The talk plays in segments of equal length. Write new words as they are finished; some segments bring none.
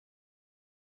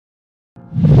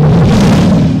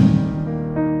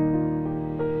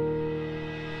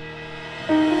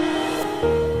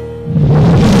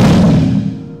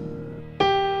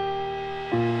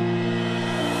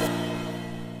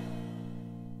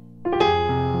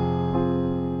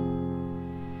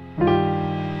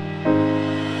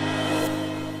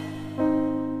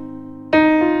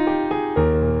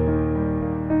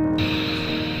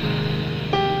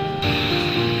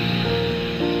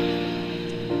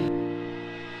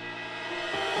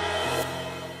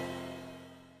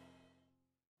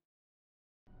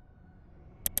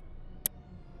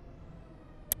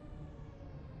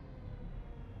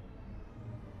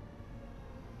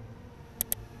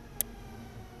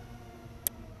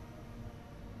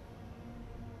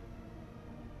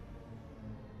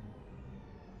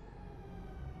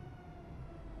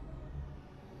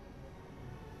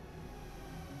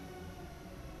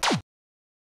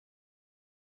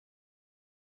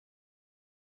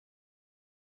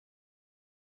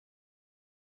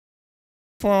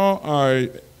Before I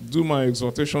do my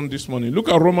exhortation this morning, look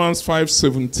at Romans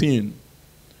 5:17.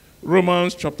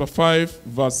 Romans chapter 5,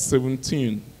 verse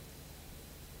 17.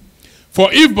 For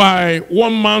if by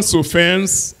one man's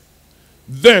offense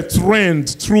death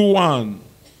reigned through one,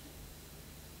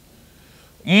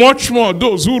 much more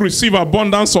those who receive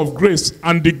abundance of grace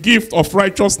and the gift of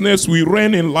righteousness will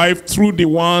reign in life through the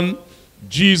one,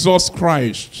 Jesus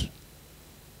Christ.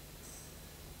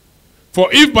 For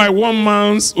if by one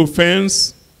man's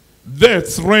offense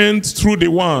death reigned through the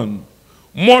one,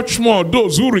 much more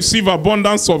those who receive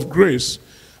abundance of grace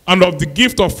and of the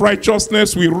gift of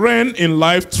righteousness will reign in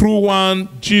life through one,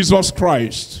 Jesus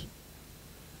Christ.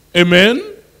 Amen?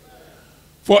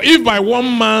 For if by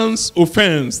one man's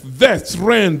offense death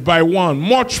reigned by one,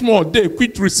 much more they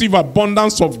which receive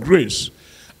abundance of grace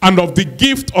and of the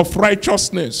gift of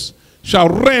righteousness shall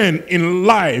reign in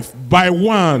life by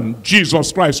one,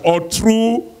 Jesus Christ, or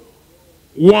through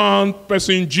one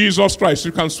person, Jesus Christ.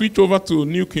 You can switch over to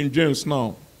New King James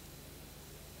now.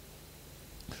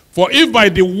 For if by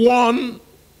the one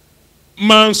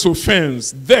man's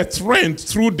offense death reigned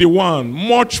through the one,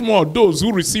 much more those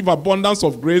who receive abundance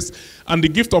of grace and the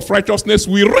gift of righteousness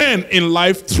will reign in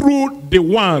life through the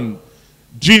one,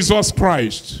 Jesus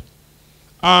Christ.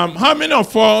 How many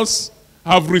of us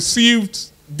have received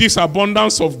this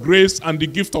abundance of grace and the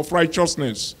gift of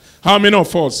righteousness? How many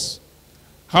of us?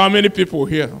 How many people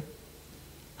here?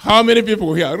 How many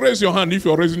people here? Raise your hand if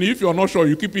you're raising it. If you're not sure,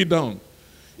 you keep it down.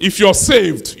 If you're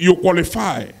saved, you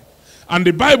qualify. And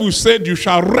the Bible said you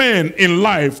shall reign in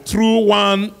life through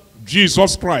one,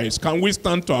 Jesus Christ. Can we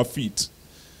stand to our feet?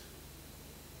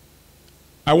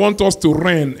 I want us to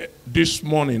reign this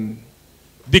morning.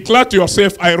 Declare to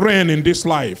yourself, I reign in this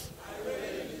life.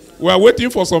 We are waiting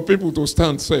for some people to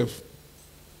stand safe.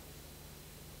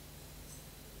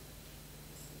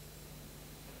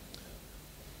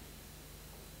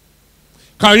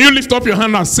 Can you lift up your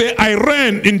hand and say, I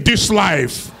reign in this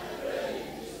life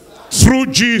through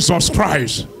Jesus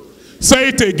Christ? Say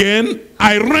it again.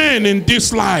 I reign in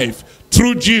this life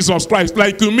through Jesus Christ.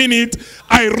 Like you mean it,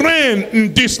 I reign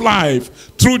in this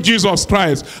life through Jesus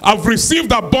Christ. I've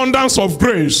received abundance of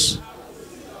grace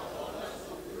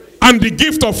and the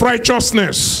gift of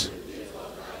righteousness.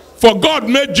 For God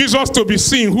made Jesus to be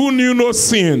seen who knew no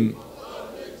sin,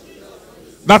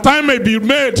 that I may be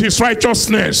made his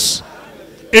righteousness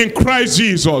in Christ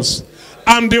Jesus.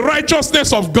 And the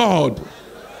righteousness of God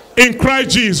in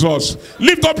Christ Jesus.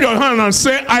 Lift up your hand and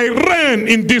say, I reign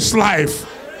in this life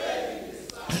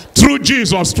through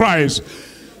Jesus Christ.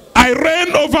 I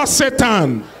reign over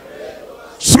Satan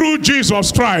through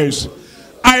Jesus Christ.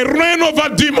 I reign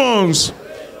over demons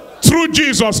through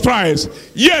Jesus Christ.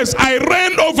 Yes, I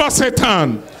reign over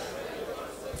Satan.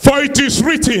 For it is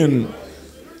written,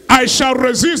 I shall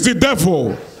resist the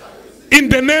devil in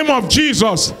the name of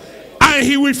Jesus, and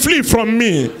he will flee from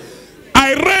me.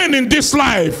 I reign in this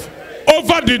life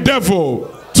over the devil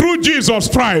through Jesus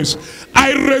Christ.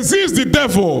 I resist the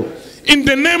devil in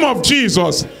the name of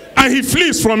Jesus, and he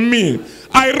flees from me.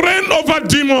 I reign over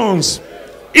demons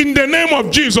in the name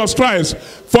of Jesus Christ.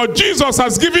 For Jesus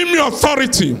has given me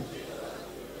authority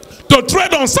to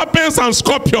tread on serpents and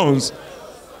scorpions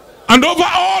and over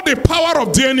all the power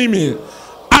of the enemy,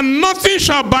 and nothing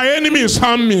shall by enemies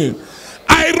harm me.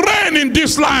 I reign in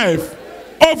this life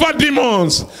over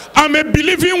demons. I'm a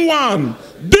believing one.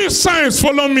 These signs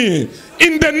follow me.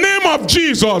 In the name of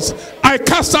Jesus, I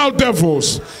cast out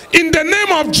devils. In the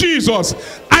name of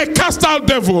Jesus, I cast out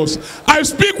devils. I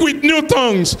speak with new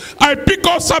tongues. I pick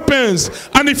up serpents.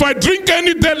 And if I drink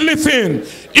any deadly thing,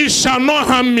 it shall not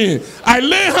harm me. I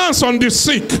lay hands on the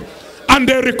sick and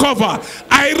they recover.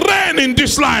 I reign in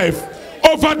this life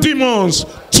over demons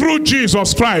through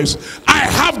Jesus Christ. I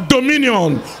have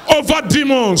dominion over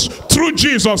demons through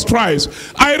Jesus Christ.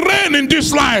 I reign in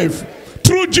this life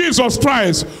through Jesus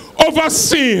Christ over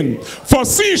sin. For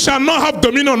sin shall not have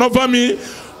dominion over me,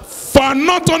 for I'm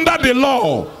not under the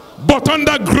law, but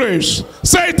under grace.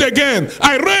 Say it again.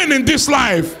 I reign in this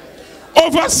life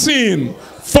over sin.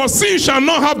 For sin shall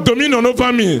not have dominion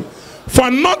over me, for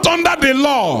I'm not under the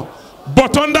law,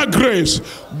 but under grace.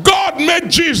 God made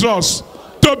Jesus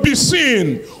to be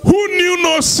seen who knew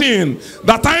no sin,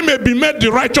 that I may be made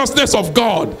the righteousness of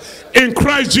God in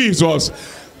Christ Jesus.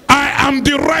 I am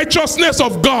the righteousness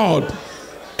of God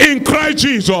in Christ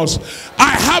Jesus.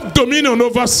 I have dominion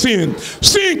over sin.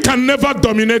 Sin can never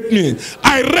dominate me.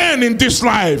 I reign in this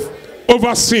life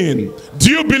over sin. Do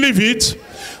you believe it?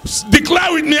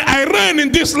 Declare with me, I reign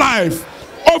in this life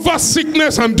over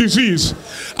sickness and disease.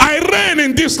 I reign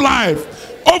in this life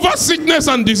over sickness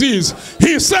and disease.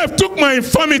 He himself took my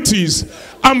infirmities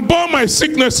and bore my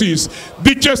sicknesses.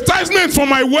 The chastisement for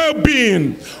my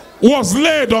well-being was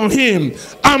laid on him,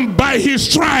 and by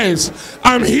his stripes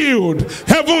I'm healed.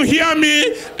 Heaven hear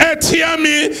me, earth hear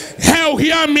me, hell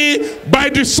hear me. By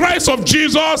the stripes of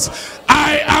Jesus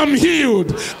I am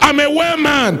healed. I'm a well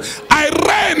man. I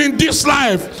reign in this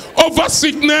life over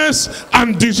sickness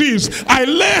and disease. I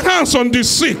lay hands on the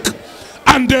sick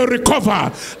and they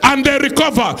recover. And they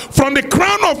recover. From the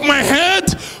crown of my head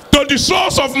to the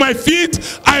soles of my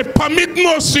feet, I permit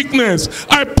no sickness.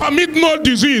 I permit no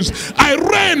disease. I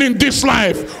reign in this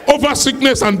life over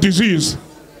sickness and disease.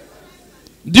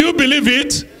 Do you believe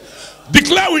it?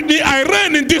 Declare with me, I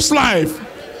reign in this life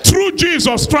through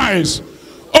Jesus Christ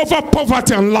over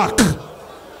poverty and lack.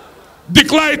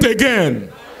 Declare it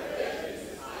again.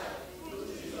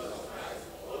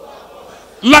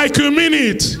 Like you mean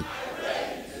it.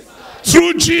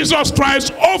 Through Jesus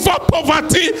Christ over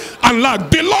poverty and lack.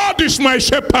 The Lord is my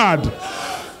shepherd.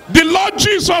 The Lord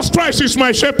Jesus Christ is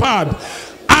my shepherd.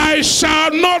 I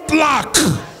shall not lack.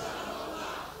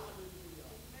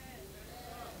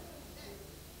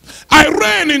 I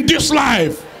reign in this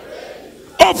life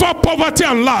over poverty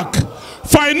and lack.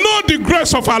 For I know the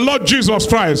grace of our Lord Jesus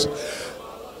Christ,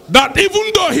 that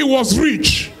even though he was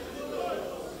rich,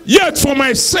 yet for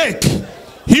my sake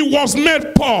he was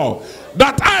made poor,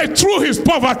 that I through his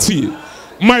poverty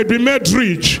might be made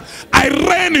rich. I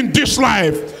reign in this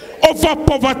life over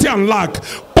poverty and lack.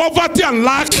 Poverty and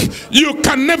lack, you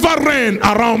can never reign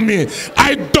around me.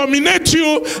 I dominate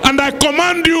you and I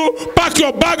command you, pack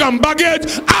your bag and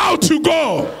baggage, out you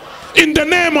go. In the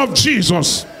name of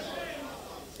Jesus.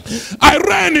 I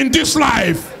reign in this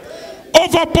life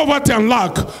over poverty and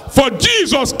lack. For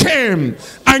Jesus came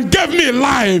and gave me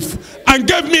life, and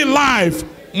gave me life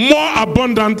more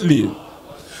abundantly.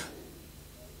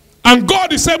 And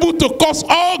God is able to cause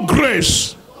all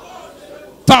grace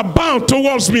to abound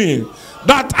towards me,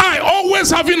 that I,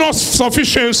 always having enough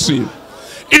sufficiency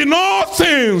in all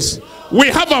things, we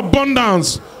have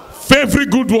abundance for every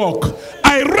good work.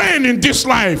 I reign in this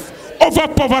life over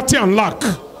poverty and lack.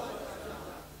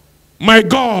 My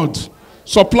God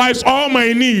supplies all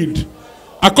my need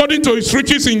according to his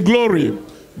riches in glory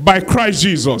by Christ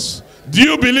Jesus. Do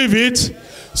you believe it?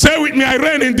 Say with me, I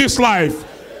reign in this life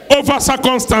over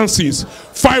circumstances.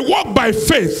 For I walk by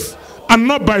faith and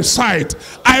not by sight.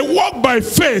 I walk by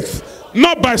faith,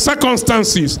 not by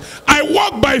circumstances. I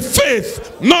walk by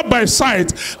faith, not by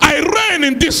sight. I reign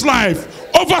in this life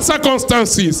over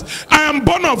circumstances. I am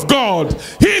born of God.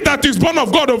 He that is born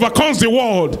of God overcomes the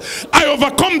world. I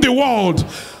overcome the world.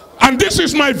 And this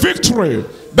is my victory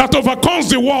that overcomes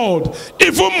the world,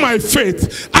 even my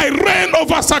faith. I reign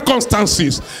over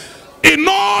circumstances. In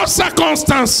all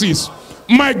circumstances,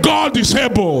 my God is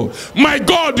able. My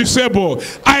God is able.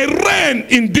 I reign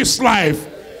in this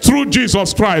life through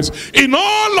Jesus Christ. In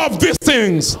all of these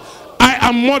things, I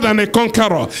am more than a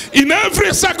conqueror. In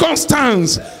every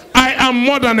circumstance, I am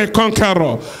more than a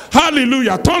conqueror.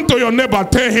 Hallelujah. Turn to your neighbor,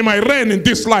 tell him, I reign in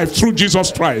this life through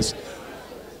Jesus Christ.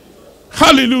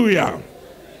 Hallelujah.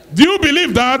 Do you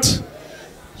believe that?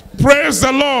 Praise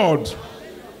the Lord.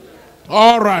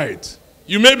 All right.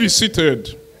 You may be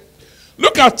seated.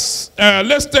 Look at,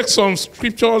 let's take some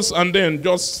scriptures and then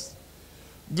just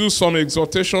do some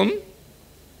exhortation.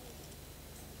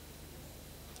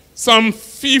 Psalm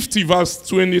 50 verse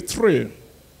 23.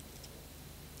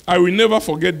 I will never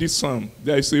forget this psalm.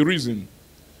 There is a reason.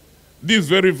 This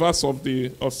very verse of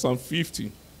Psalm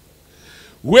 50.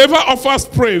 Whoever offers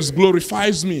praise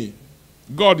glorifies me.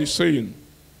 God is saying.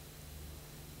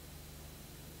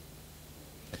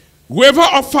 Whoever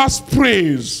offers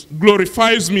praise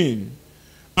glorifies me.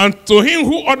 And to him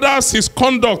who orders his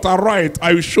conduct aright,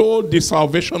 I will show the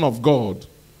salvation of God.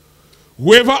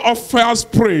 Whoever offers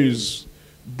praise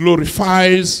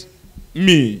glorifies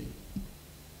me.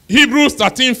 Hebrews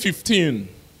 13:15.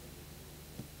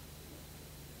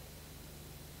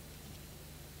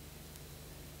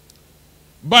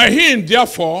 By him,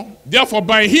 therefore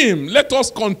by him, let us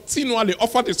continually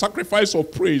offer the sacrifice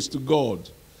of praise to God.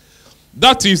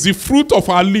 That is the fruit of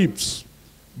our lips,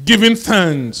 giving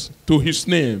thanks to his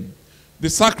name. The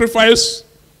sacrifice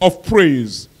of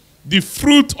praise, the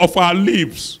fruit of our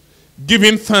lips,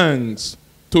 giving thanks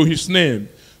to his name.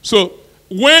 So,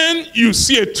 when you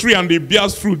see a tree and it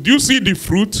bears fruit, do you see the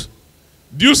fruit?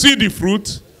 Do you see the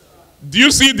fruit? Do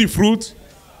you see the fruit?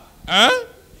 Huh?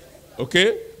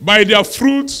 Okay. By their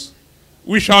fruits,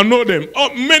 we shall know them.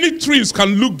 Oh, many trees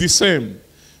can look the same,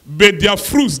 but their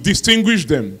fruits distinguish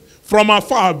them. From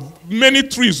afar, many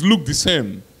trees look the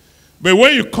same. But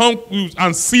when you come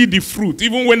and see the fruit,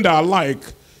 even when they are alike,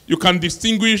 you can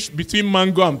distinguish between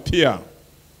mango and pear.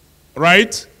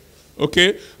 Right?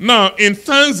 Okay? Now, in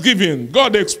thanksgiving,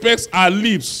 God expects our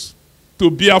lips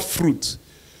to bear fruit.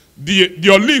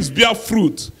 Your lips bear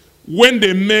fruit when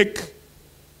they make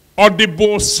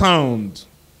audible sound.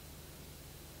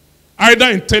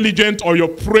 Either intelligent or you're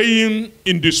praying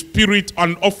in the Spirit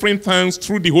and offering thanks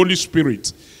through the Holy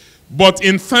Spirit. But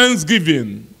in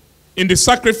thanksgiving, in the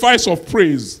sacrifice of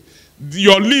praise,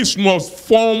 your lips must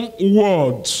form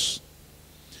words.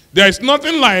 There is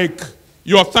nothing like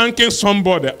you're thanking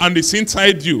somebody and it's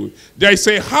inside you. There is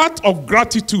a heart of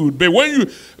gratitude, but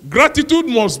gratitude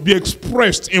must be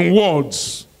expressed in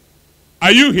words.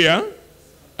 Are you here?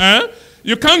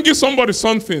 You can't give somebody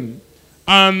something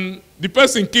and the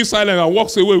person keeps silent and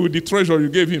walks away with the treasure you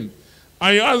gave him.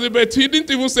 And you ask him, but he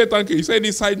didn't even say thank you. He said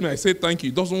inside me, I said thank you.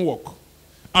 It doesn't work.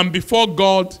 And before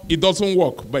God, it doesn't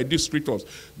work by these scriptures.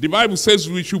 The Bible says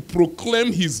we should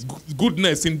proclaim his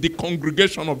goodness in the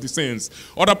congregation of the saints.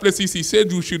 Other places he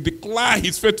said we should declare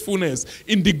his faithfulness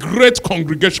in the great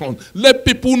congregation. Let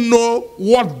people know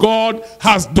what God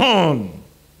has done.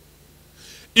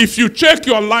 If you check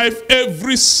your life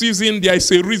every season, there is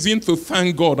a reason to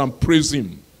thank God and praise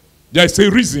him. There is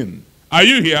a reason. Are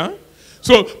you here?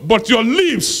 So, but your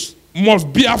lips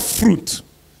must bear fruit.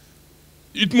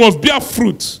 It must bear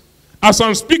fruit. As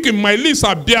I'm speaking, my lips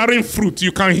are bearing fruit.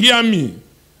 You can hear me.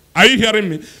 Are you hearing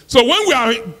me? So when we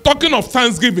are talking of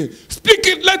thanksgiving, speak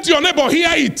it, let your neighbor hear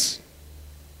it.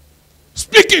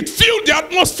 Speak it, fill the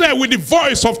atmosphere with the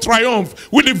voice of triumph,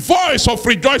 with the voice of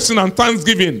rejoicing and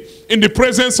thanksgiving in the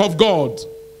presence of God.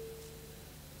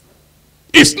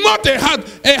 It's not a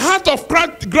heart. A heart of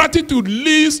gratitude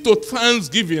leads to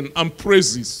thanksgiving and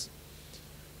praises.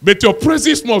 But your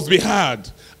praises must be heard.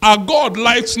 Our God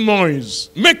likes noise.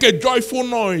 Make a joyful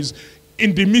noise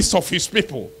in the midst of his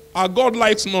people. Our God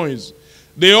likes noise.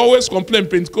 They always complain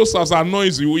Pentecostals are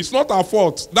noisy. It's not our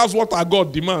fault. That's what our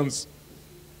God demands.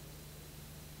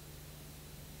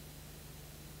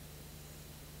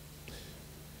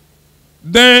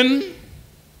 Then,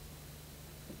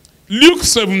 Luke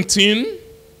 17.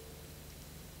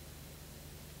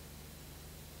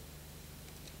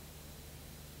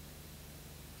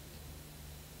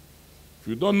 If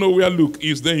you don't know where Luke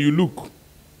is, then you look.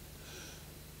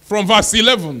 From verse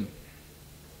 11.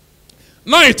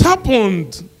 Now it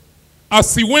happened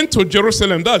as he went to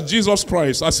Jerusalem, that's Jesus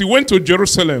Christ, as he went to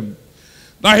Jerusalem,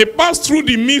 that he passed through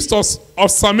the midst of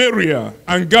Samaria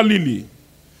and Galilee.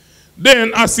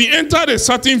 Then as he entered a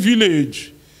certain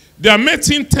village, there met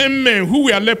him 10 men who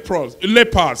were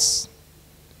lepers.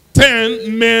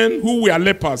 10 men who were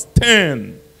lepers.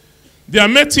 10. There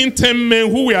met him 10 men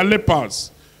who were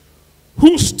lepers,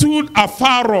 who stood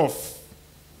afar off.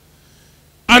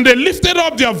 And they lifted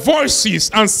up their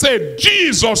voices and said,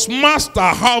 Jesus, Master,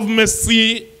 have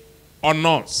mercy on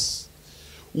us.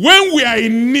 When we are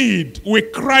in need, we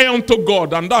cry unto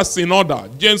God, and that's in order.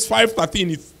 James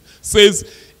 5:13, it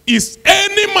says, is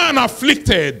any man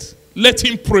afflicted, let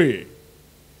him pray.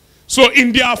 So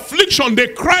in their affliction, they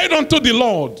cried unto the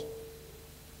Lord.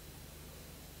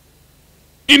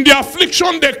 In their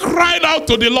affliction, they cried out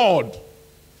to the Lord.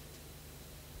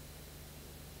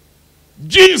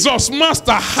 Jesus,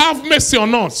 Master, have mercy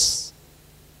on us.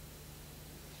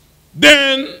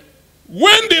 Then,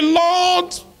 when the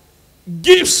Lord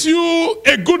gives you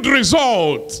a good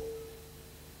result,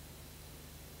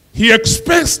 he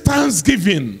expects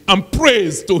thanksgiving and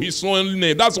praise to his own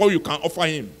name. That's all you can offer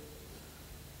him.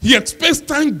 He expects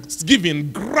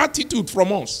thanksgiving, gratitude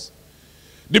from us.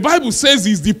 The Bible says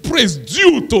it's the praise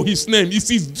due to his name. It's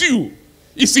his due.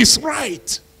 It's his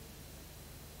right.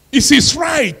 It's his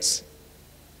right.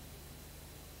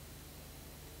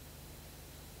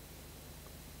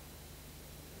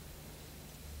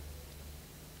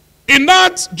 In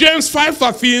that James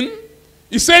 5:13,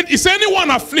 he said, is anyone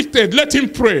afflicted, let him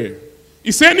pray.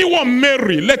 Is anyone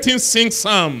merry, let him sing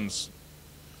psalms.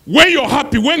 When you're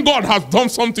happy, when God has done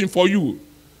something for you,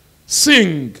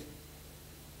 sing,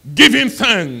 give him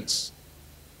thanks.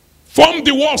 Form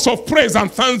the words of praise and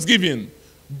thanksgiving,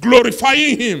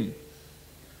 glorifying him.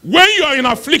 When you are in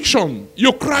affliction,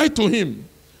 you cry to him.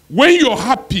 When you're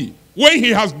happy, when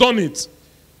he has done it,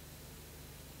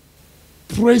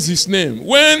 praise his name.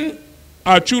 When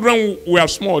our children were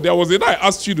small, there was a day I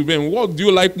asked children, what do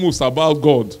you like most about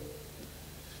God?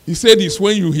 He said it's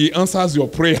when he answers your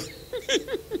prayer.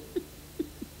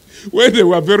 When they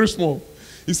were very small,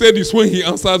 he said it's when he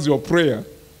answers your prayer.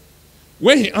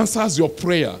 When he answers your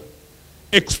prayer,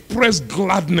 express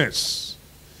gladness.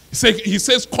 He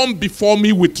says, come before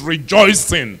me with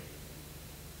rejoicing.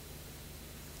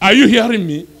 Are you hearing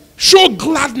me? Show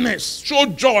gladness, show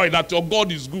joy that your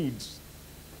God is good.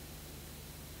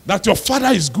 That your Father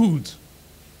is good.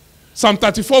 Psalm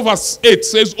 34 verse 8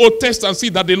 says, "Oh, test and see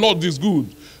that the Lord is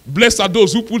good. Blessed are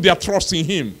those who put their trust in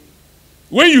him."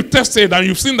 When you tested and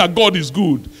you've seen that God is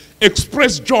good,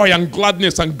 express joy and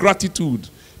gladness and gratitude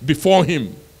before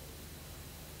him.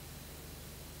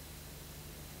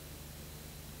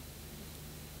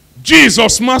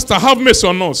 Jesus, Master, have mercy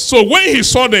on us. So when he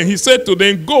saw them, he said to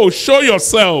them, "Go, show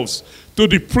yourselves to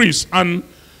the priest." And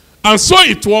so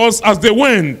it was, as they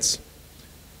went,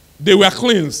 they were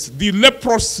cleansed. The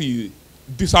leprosy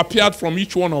disappeared from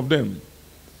each one of them.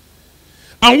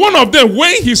 And one of them,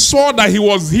 when he saw that he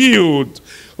was healed,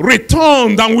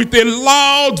 returned and with a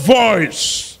loud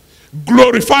voice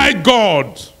glorified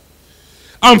God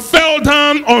and fell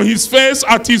down on his face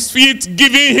at his feet,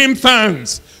 giving him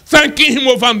thanks, thanking him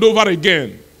over and over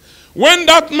again. When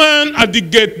that man at the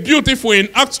gate, beautiful in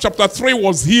Acts chapter 3,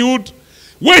 was healed,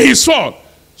 when he saw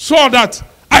that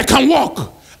I can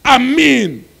walk,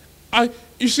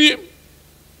 you see,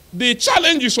 the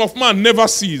challenges of man never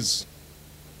cease.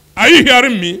 Are you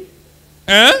hearing me?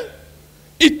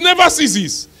 It never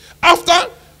ceases. After,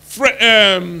 what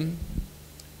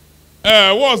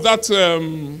was that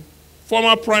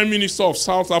former prime minister of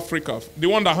South Africa, the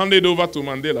one that handed over to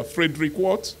Mandela, Frederick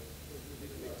what?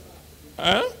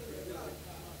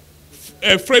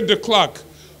 Fred de Klerk.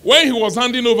 When he was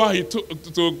handing over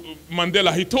to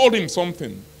Mandela, he told him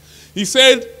something. He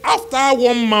said, after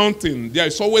one mountain, there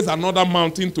is always another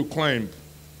mountain to climb.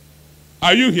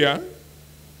 Are you here?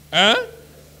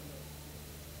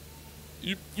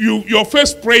 You're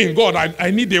first praying, God, I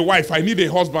need a wife, I need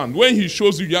a husband. When he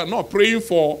shows you, you're not praying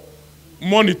for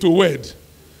money to wed.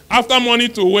 After money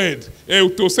to wed,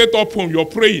 to set up home, you're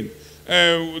praying.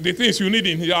 The things you need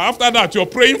in here. After that, you're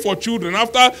praying for children.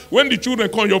 After, when the children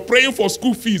come, you're praying for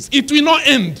school fees. It will not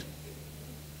end.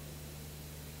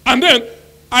 And then,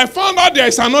 I found out there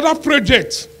is another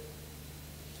project.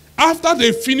 After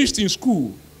they finished in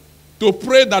school, to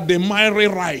pray that they marry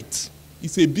right.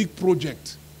 It's a big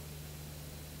project.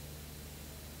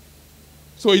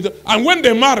 So, and when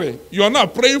they marry, you are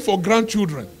not praying for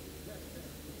grandchildren.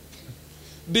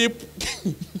 The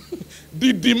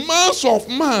demands of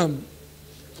man.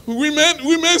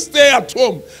 Women stay at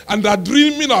home and are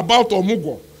dreaming about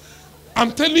Omugo.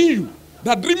 I'm telling you,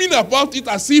 they're dreaming about it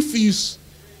as if it's.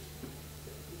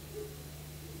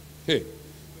 Hey.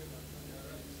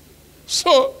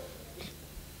 So,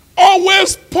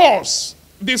 always pause.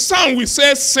 The psalm will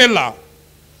say, Selah.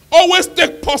 Always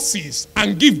take pauses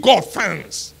and give God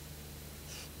thanks.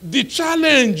 The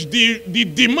challenge, the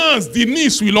demands, the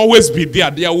needs will always be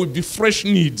there. There will be fresh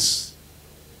needs.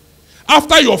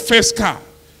 After your first car,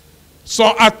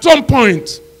 so at some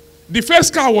point, the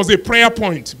first car was a prayer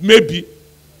point, maybe.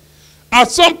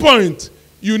 At some point,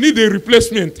 you need a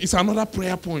replacement. It's another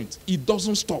prayer point. It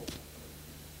doesn't stop.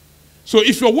 So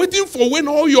if you're waiting for when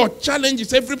all your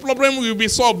challenges, every problem will be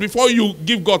solved before you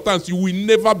give God thanks, you will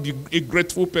never be a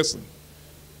grateful person.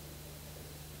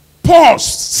 Pause,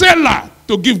 Selah,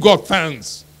 to give God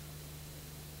thanks.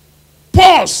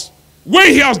 Pause. When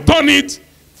he has done it,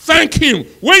 thank him.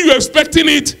 When you're expecting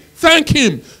it, thank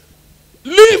him.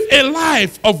 Live a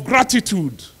life of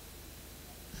gratitude.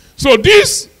 So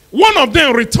one of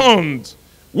them returned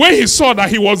when he saw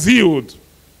that he was healed.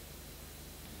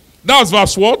 That's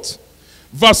verse what?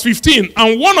 Verse 15.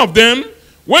 And one of them,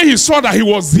 when he saw that he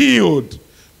was healed,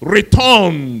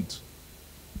 returned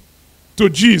to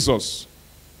Jesus.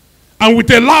 And with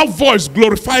a loud voice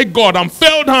glorified God and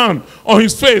fell down on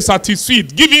his face at his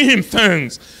feet, giving him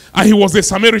thanks. And he was a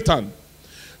Samaritan.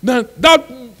 Now, that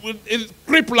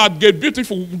cripple at Gate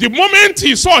Beautiful, the moment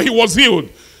he saw he was healed,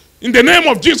 in the name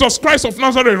of Jesus Christ of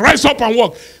Nazareth, rise up and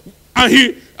walk.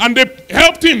 And they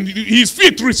helped him. His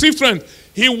feet received strength.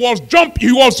 He was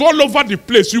all over the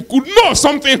place. You could know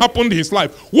something happened in his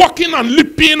life. Walking and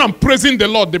leaping and praising the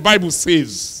Lord, the Bible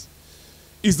says.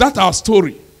 Is that our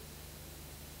story?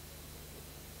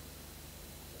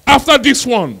 After this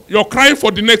one, you're crying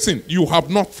for the next thing. You have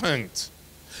not thanked.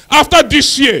 After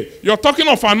this year, you're talking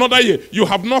of another year. You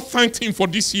have not thanked him for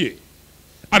this year.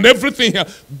 And everything here.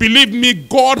 Believe me,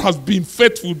 God has been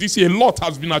faithful this year. A lot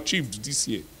has been achieved this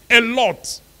year. A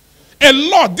lot. A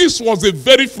lot. This was a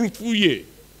very fruitful year.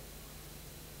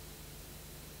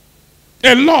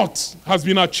 A lot has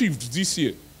been achieved this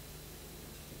year.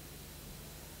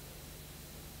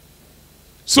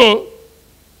 So,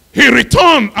 he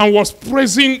returned and was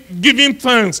praising, giving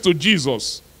thanks to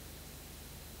Jesus.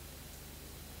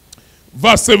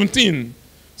 Verse 17.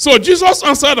 So Jesus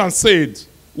answered and said,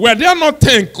 were there not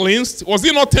 10 cleansed? Was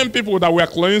it not 10 people that were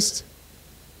cleansed?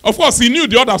 Of course, he knew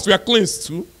the others were cleansed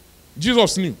too.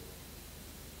 Jesus knew.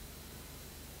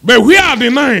 But where are the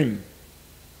 9?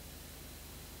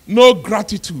 No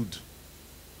gratitude.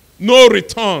 no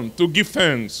return to give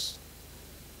thanks.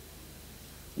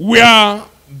 Where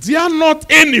there are not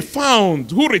any found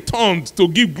who returned to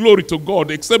give glory to God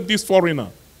except this foreigner.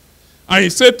 And he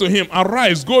said to him,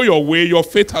 arise, go your way, your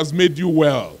faith has made you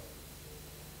well.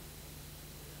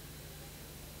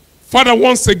 Father,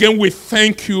 once again, we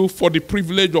thank you for the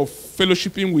privilege of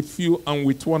fellowshipping with you and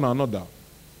with one another.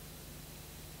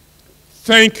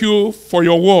 Thank you for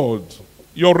your word,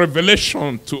 your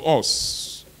revelation to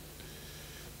us.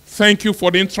 Thank you for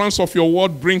the entrance of your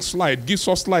word brings light, gives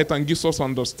us light and gives us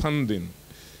understanding.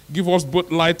 Give us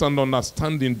both light and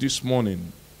understanding this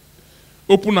morning.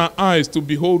 Open our eyes to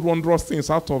behold wondrous things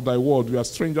out of thy word. We are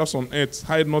strangers on earth.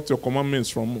 Hide not your commandments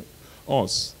from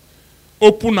us.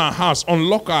 Open our hearts,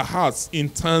 unlock our hearts in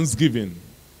thanksgiving.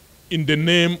 In the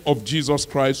name of Jesus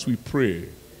Christ we pray.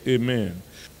 Amen.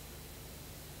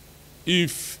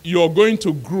 If you're going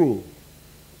to grow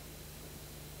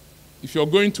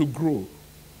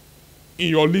in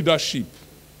your leadership,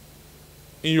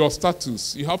 in your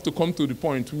status, you have to come to the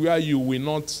point where there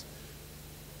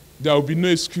will be no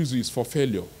excuses for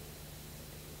failure.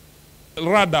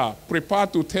 Rather, prepare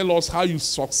to tell us how you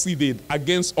succeeded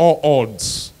against all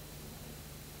odds.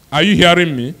 Are you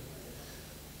hearing me?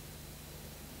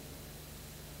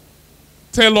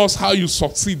 Tell us how you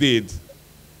succeeded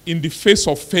in the face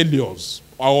of failures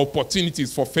or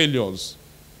opportunities for failures.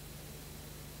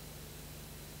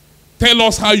 Tell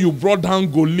us how you brought down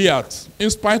Goliath in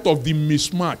spite of the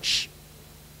mismatch.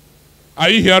 Are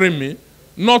you hearing me?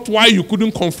 Not why you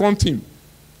couldn't confront him.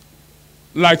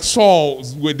 Like Saul,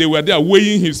 they were there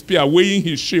weighing his spear, weighing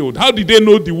his shield. How did they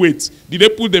know the weight? Did they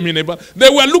put them in a bag? They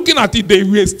were looking at it, they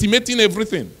were estimating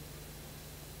everything.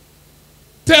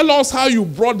 Tell us how you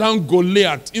brought down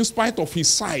Goliath in spite of his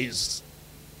size.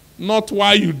 Not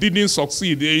why you didn't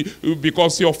succeed,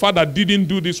 because your father didn't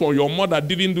do this one, your mother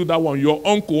didn't do that one, your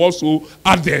uncle also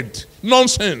added.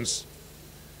 Nonsense.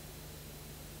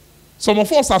 Some of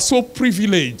us are so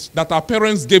privileged that our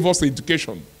parents gave us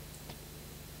education.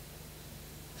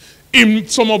 In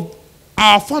some of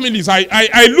our families,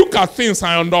 I look at things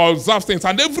and observe things,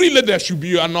 and every leader should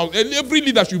be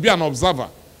an observer.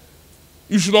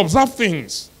 You should observe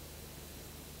things.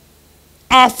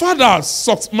 My father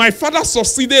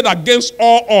succeeded against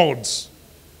all odds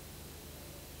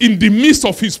in the midst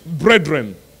of his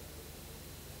brethren.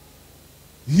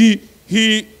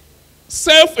 He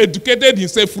self-educated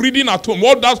himself, reading at home.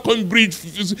 All that Cambridge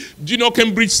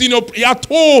Senior, at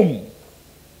home.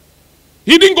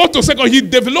 He didn't go to second. He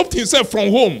developed himself from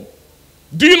home,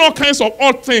 doing all kinds of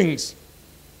odd things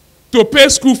to pay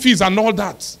school fees and all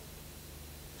that.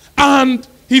 And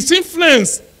his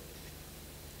influence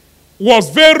was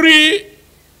very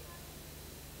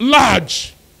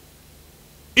large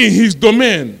in his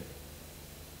domain.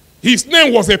 His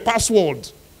name was a password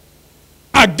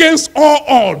against all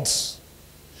odds.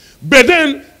 But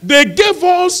then they gave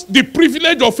us the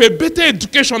privilege of a better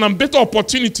education and better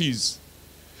opportunities.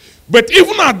 But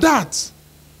even at that,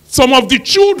 some of the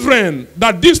children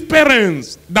that these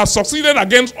parents that succeeded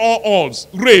against all odds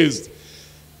raised,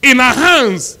 in our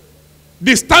hands,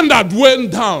 the standard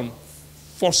went down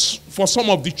for some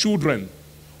of the children.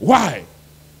 Why?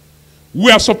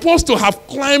 We are supposed to have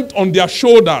climbed on their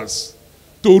shoulders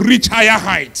to reach higher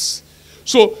heights.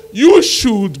 So you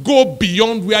should go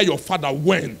beyond where your father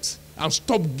went and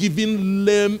stop giving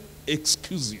lame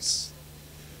excuses.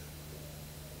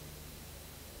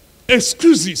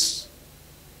 Excuses.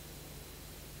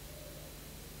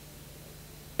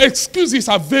 Excuses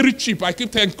are very cheap. I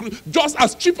keep telling you, just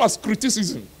as cheap as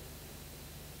criticism.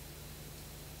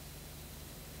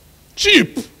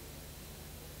 Cheap.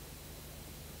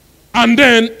 And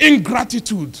then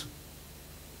ingratitude.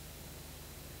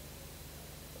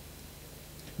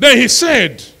 Then he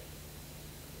said,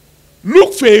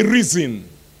 look for a reason.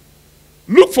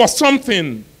 Look for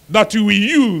something that you will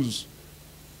use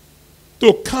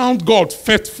to count God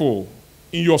faithful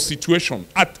in your situation.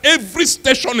 At every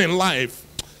station in life,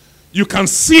 you can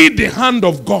see the hand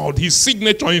of God, his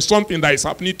signature in something that is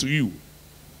happening to you.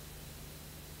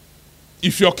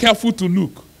 If you're careful to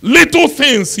look. Little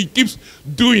things he keeps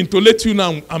doing to let you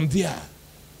know, I'm there.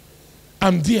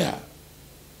 I'm there.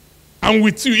 I'm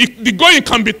with you. The going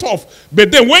can be tough.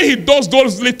 But then when he does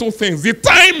those little things, the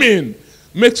timing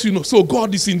makes you know, so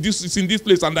God is in this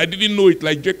place and I didn't know it,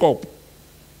 like Jacob.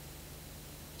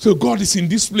 So God is in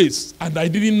this place and I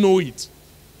didn't know it.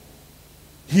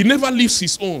 He never leaves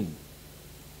his own.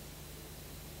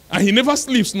 And he never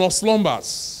sleeps nor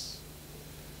slumbers.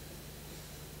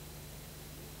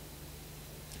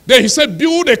 Then he said,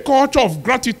 build a culture of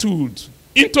gratitude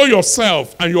into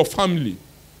yourself and your family.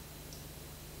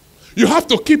 You have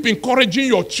to keep encouraging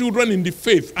your children in the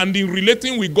faith and in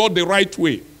relating with God the right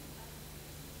way.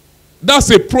 That's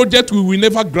a project we will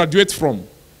never graduate from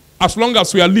as long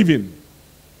as we are living.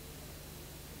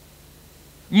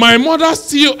 My mother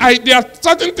still, there are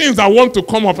certain things that want to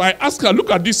come up. I ask her,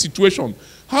 look at this situation.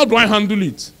 How do I handle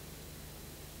it?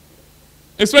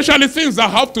 Especially things that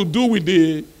have to do with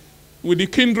the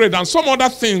kindred and some other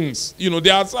things. You know,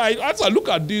 I look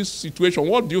at this situation.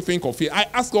 What do you think of it? I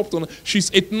ask her up to now.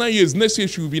 She's 89 years. Next year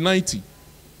she will be 90.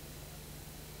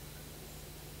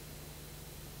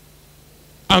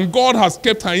 And God has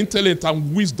kept her intellect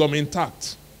and wisdom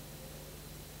intact.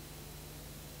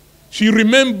 She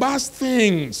remembers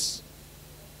things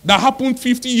that happened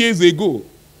 50 years ago.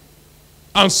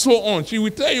 And so on. She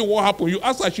will tell you what happened. You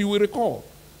ask her, she will recall.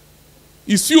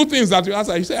 It's few things that you ask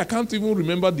her. You say, I can't even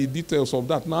remember the details of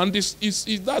that. Now, and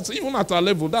that's even at our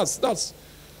level. That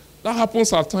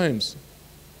happens at times.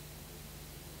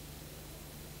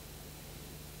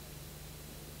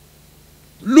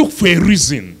 Look for a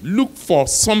reason. Look for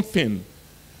something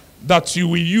that you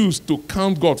will use to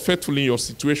count God faithfully in your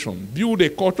situation. Build a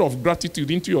culture of gratitude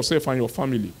into yourself and your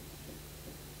family.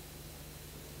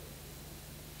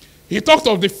 He talked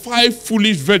of the 5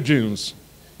 foolish virgins.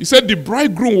 He said the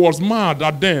bridegroom was mad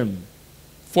at them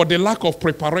for the lack of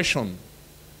preparation.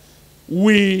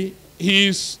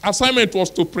 His assignment was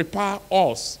to prepare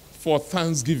us for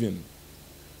Thanksgiving.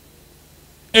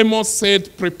 Amos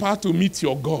said, prepare to meet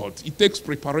your God. It takes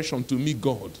preparation to meet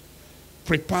God.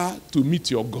 Prepare to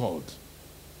meet your God.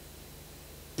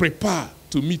 Prepare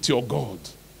to meet your God.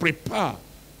 Prepare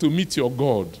to meet your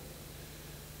God.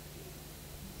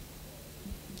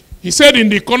 He said in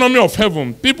the economy of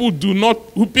heaven, people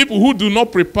who do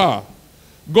not prepare,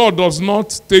 God does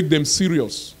not take them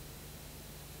serious.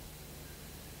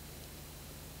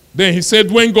 Then he said,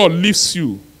 when God lifts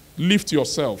you, lift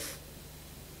yourself.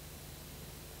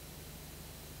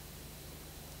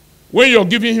 When you're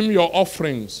giving him your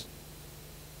offerings,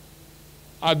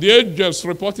 are they just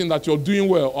reporting that you're doing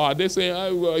well? Or are they saying,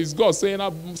 is God saying,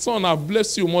 son, I've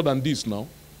blessed you more than this now?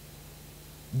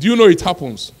 Do you know it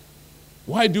happens?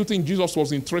 Why do you think Jesus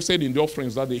was interested in the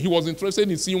offerings that day? He was interested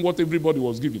in seeing what everybody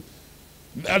was giving.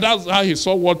 That's how he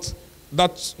saw what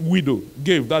that widow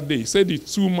gave that day. He said the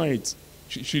 2 mites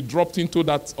she dropped into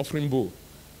that offering bowl.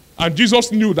 And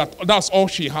Jesus knew that that's all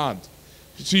she had.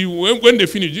 When they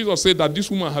finished, Jesus said that this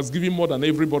woman has given more than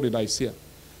everybody that is here.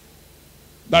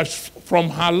 That from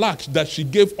her lack, that she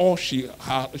gave all she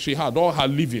had, all her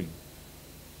living.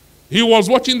 He was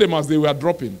watching them as they were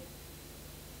dropping.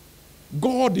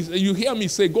 God is, you hear me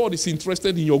say, God is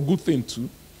interested in your good thing too.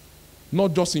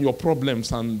 Not just in your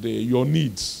problems and your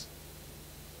needs.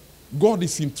 God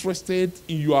is interested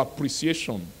in your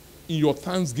appreciation, in your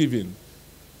thanksgiving.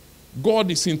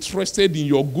 God is interested in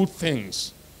your good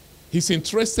things. He's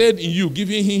interested in you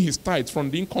giving him his tithe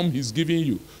from the income he's giving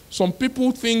you. Some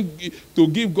people think to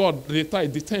give God the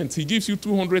tithe, the tenth, he gives you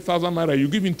 200,000 naira, you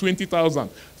give him 20,000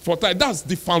 for tithe. That's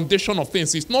the foundation of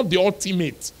things. It's not the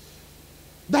ultimate.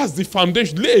 That's the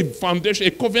foundation. Lay a foundation,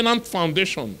 a covenant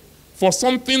foundation for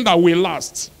something that will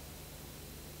last.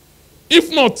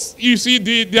 If not, you see,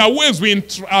 there are ways we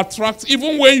attract,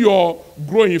 even when you're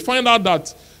growing, you find out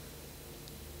that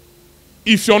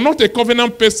if you're not a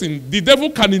covenant person, the devil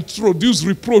can introduce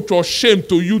reproach or shame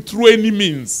to you through any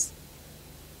means.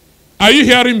 Are you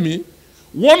hearing me?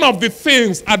 One of the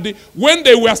things, when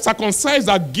they were circumcised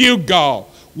at Gilgal,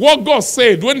 what God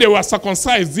said when they were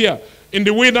circumcised there in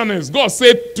the wilderness, God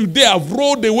said, today I've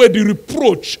rolled away the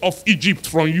reproach of Egypt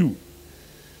from you.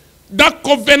 That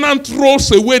covenant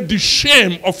rolls away the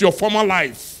shame of your former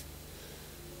life.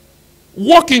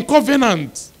 Walk in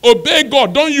covenant. Obey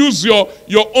God. Don't use your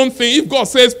own thing. If God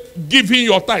says, give him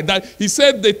your tithe, that he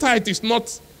said the tithe is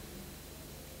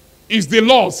the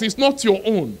Lord's. It's not your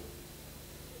own.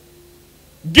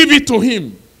 Give it to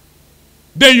him.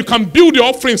 Then you can build your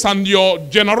offerings and your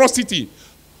generosity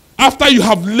after you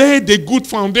have laid a good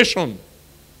foundation.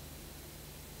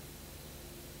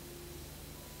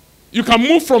 You can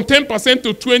move from 10%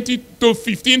 to 20 to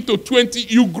 15 to 20.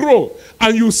 You grow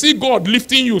and you see God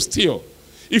lifting you still.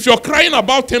 If you're crying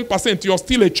about 10%, you're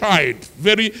still a child.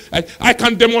 I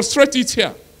can demonstrate it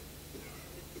here.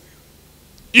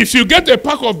 If you get a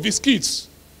pack of biscuits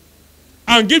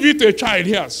and give it to a child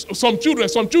here, some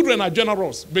children are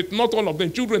generous, but not all of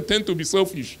them. Children tend to be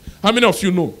selfish. How many of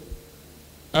you know?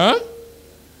 Huh?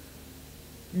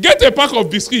 Get a pack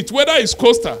of biscuits, whether it's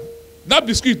Costa. That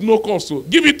biscuit no cost. So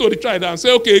give it to the child and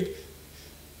say, okay,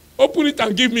 open it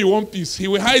and give me one piece. He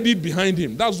will hide it behind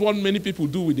him. That's what many people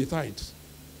do with the tithe.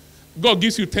 God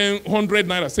gives you 100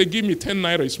 naira. Say, give me 10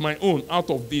 naira. It's my own.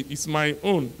 It's my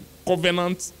own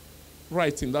covenant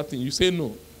right in that thing. You say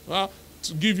no.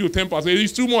 To give you 10%.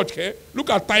 It's too much. Eh? Look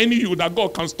at tiny you that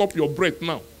God can stop your breath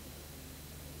now.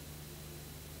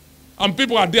 And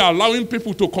people are there allowing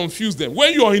people to confuse them.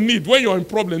 When you're in need, when you're in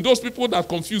problem, those people that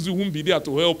confuse you won't be there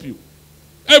to help you.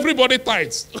 Everybody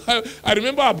tithes. I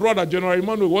remember our brother, General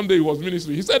Emmanuel, one day he was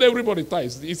ministering. He said everybody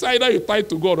tithes. It's either you tithe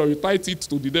to God or you tithe it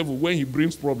to the devil when he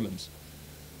brings problems.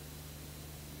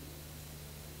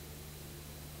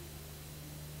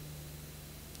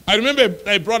 I remember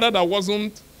a brother that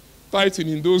wasn't tithing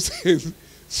in those days.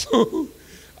 So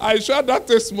I shared that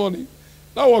testimony.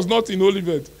 That was not in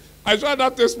Olivet. I shared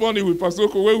that testimony with Pastor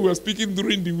Oko when we were speaking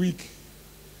during the week.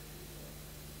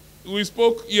 We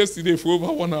spoke yesterday for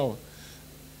over 1 hour.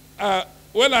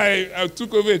 When I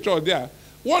took over a church there,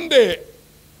 one day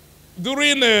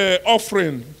during an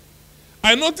offering,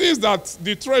 I noticed that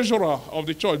the treasurer of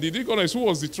the church, the deaconess, who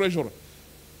was the treasurer,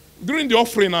 during the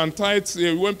offering and tithes,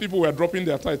 when people were dropping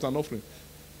their tithes and offering,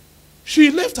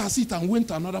 she left her seat and went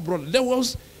to another brother. There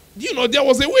was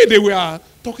a way they were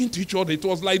talking to each other. It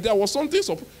was like there was something.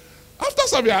 After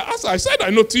service, I said, I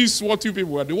noticed what you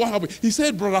people were doing. What happened? He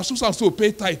said, Brother Susan still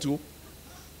pay tithe too.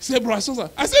 He said, Brother Susan.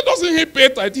 I said, doesn't he pay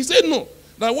tithe? He said, no.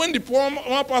 That when the poor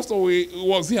pastor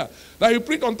was here, that you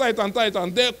preach on tithe,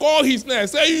 and they call his name,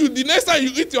 say, the next time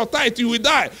you eat your tithe, you will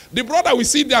die. The brother will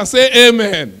sit there and say,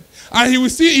 Amen. And he will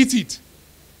still eat it.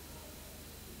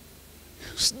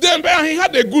 Then he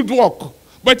had a good work,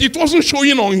 but it wasn't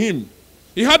showing on him.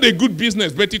 He had a good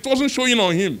business, but it wasn't showing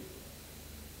on him.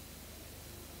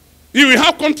 He will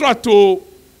have contract to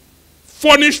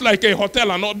furnish like a hotel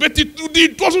and all, but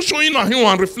it wasn't showing on him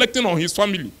and reflecting on his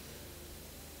family.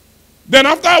 Then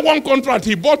after one contract,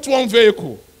 he bought one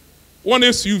vehicle, one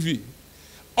SUV,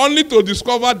 only to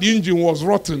discover the engine was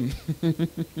rotten.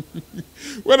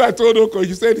 When I told Oko,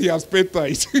 he said he has paid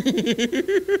tithe.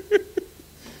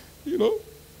 You know?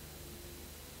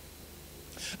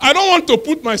 I don't want to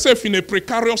put myself in a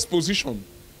precarious position.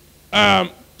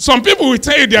 Some people will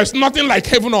tell you there's nothing like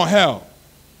heaven or hell.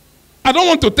 I don't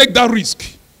want to take that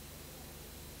risk.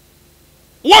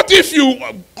 What if you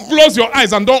close your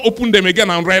eyes and don't open them again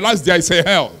and realize there is a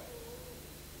hell?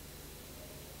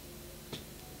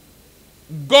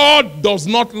 God does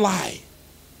not lie.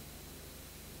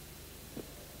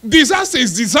 Disaster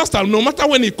is disaster no matter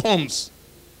when it comes.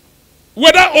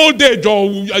 Whether old age or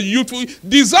youthful,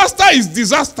 disaster is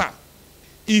disaster.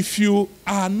 If you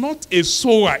are not a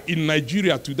sower in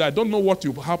Nigeria today, I don't know what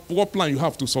plan you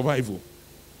have to survive.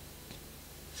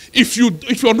 If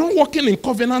you're not working in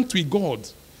covenant with God,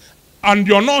 and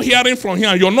you're not hearing from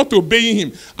him, and you're not obeying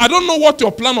him, I don't know what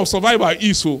your plan of survival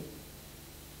is. So,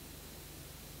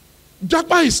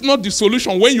 Japa is not the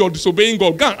solution when you're disobeying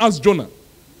God. Go and ask Jonah.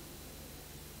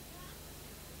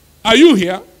 Are you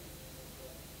here?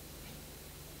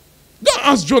 Go and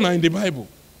ask Jonah in the Bible.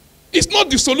 It's not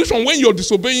the solution when you're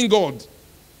disobeying God.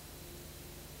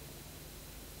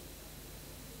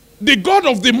 The God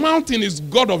of the mountain is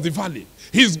God of the valley.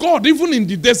 He's God even in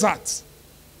the desert.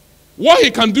 What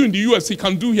he can do in the US, he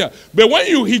can do here. But when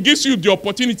he gives you the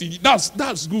opportunity,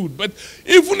 that's good. But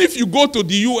even if you go to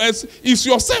the US, it's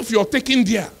yourself you're taking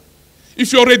there.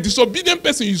 If you're a disobedient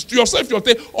person, it's yourself you're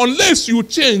taking. Unless you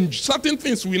change, certain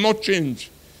things will not change.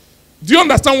 Do you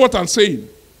understand what I'm saying?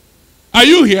 Are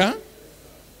you here?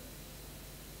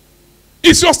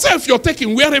 It's yourself you're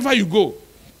taking wherever you go.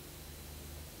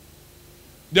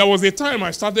 There was a time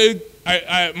I started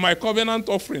my covenant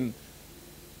offering.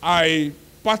 I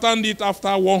patterned it after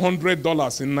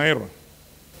 $100 in Naira.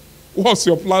 What's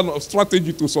your plan of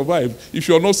strategy to survive if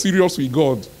you're not serious with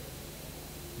God?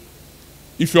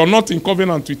 If you're not in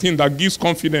covenant with him, that gives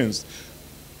confidence.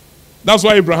 That's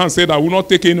why Abraham said, I will not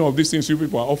take any of these things you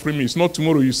people are offering me. It's not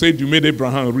tomorrow. You said you made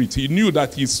Abraham rich. He knew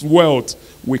that his wealth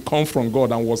will come from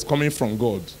God and was coming from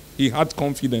God. He had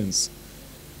confidence.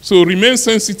 So remain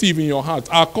sensitive in your heart.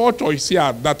 Our culture is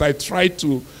here that I try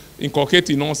to inculcate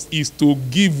in us is to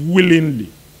give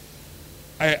willingly.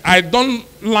 I don't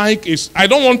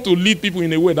want to lead people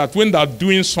in a way that when they're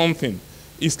doing something,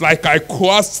 it's like I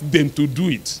coerce them to do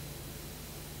it.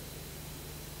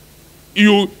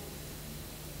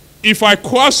 If I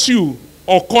coerce you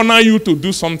or corner you to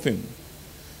do something,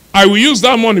 I will use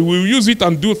that money, we will use it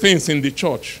and do things in the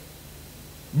church.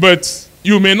 But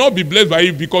you may not be blessed by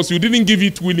it because you didn't give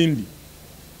it willingly.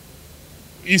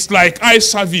 It's like eye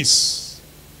service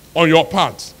on your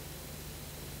part.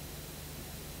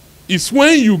 It's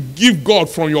when you give God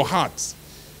from your heart.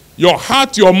 Your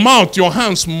heart, your mouth, your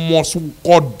hands must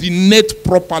coordinate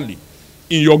properly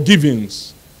in your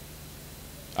givings.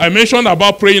 I mentioned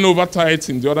about praying over tithes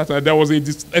in the other time. There was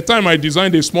a time I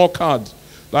designed a small card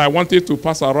that I wanted to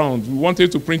pass around. We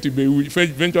wanted to print it, but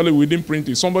eventually we didn't print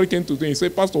it. Somebody came to me and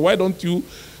said, Pastor, why don't you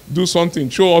do something?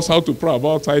 Show us how to pray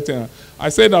about tithing. I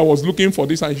said I was looking for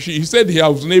this, and he said he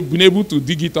has been able to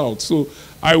dig it out. So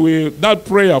I will, that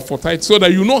prayer for tithe, so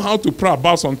that you know how to pray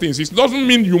about some things. It doesn't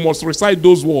mean you must recite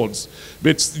those words,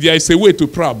 but there is a way to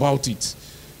pray about it.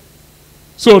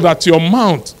 So that your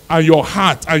mouth and your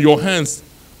heart and your hands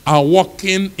are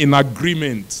working in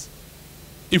agreement.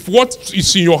 If what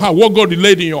is in your heart, what God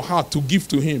laid in your heart to give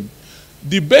to him,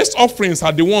 the best offerings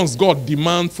are the ones God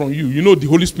demands from you. You know, the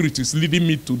Holy Spirit is leading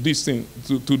me to this thing,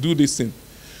 to do this thing.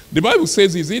 The Bible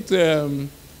says, is it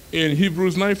in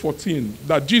Hebrews 9:14,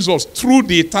 that Jesus, through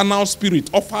the eternal Spirit,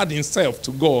 offered himself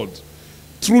to God.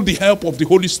 Through the help of the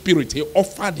Holy Spirit, he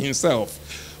offered himself.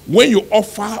 When you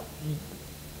offer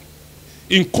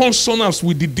in consonance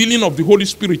with the dealing of the Holy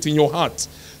Spirit in your heart,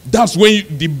 that's when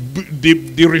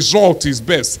the result is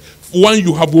best. When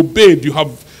you have obeyed, you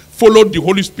have followed the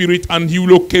Holy Spirit, and he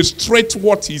will orchestrate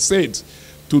what he said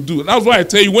to do. That's why I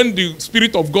tell you, when the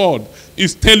Spirit of God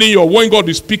is telling you, or when God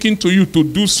is speaking to you to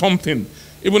do something,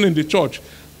 even in the church,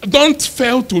 don't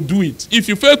fail to do it. If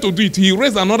you fail to do it, he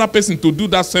raised another person to do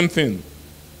that same thing.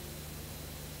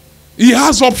 He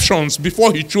has options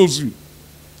before he chose you.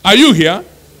 Are you here?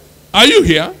 Are you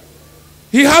here?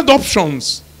 He had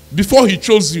options before he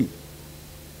chose you.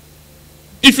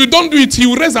 If you don't do it, he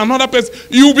will raise another person.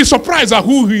 You will be surprised at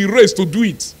who he raised to do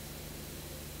it.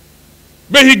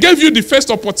 But he gave you the first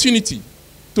opportunity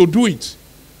to do it.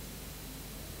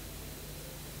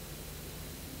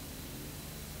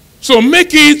 So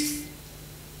make it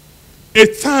a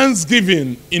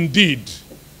thanksgiving indeed.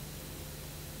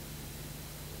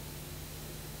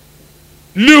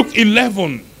 Luke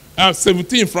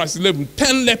 17, verse 11.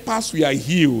 10 lepers were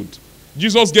healed.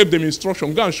 Jesus gave them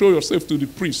instruction. Go and show yourself to the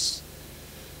priest.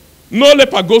 No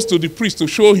leper goes to the priest to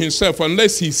show himself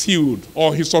unless he's healed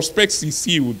or he suspects he's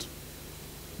healed.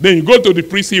 Then you go to the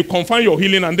priest, he confirm your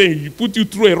healing, and then he put you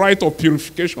through a rite of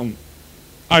purification.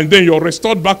 And then you're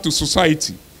restored back to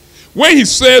society. When he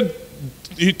said,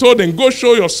 he told them, go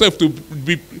show yourself to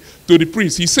the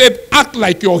priest, he said, act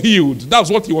like you're healed. That's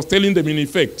what he was telling them in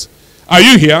effect. Are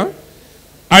you here?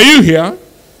 Are you here?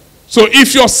 So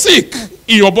if you're sick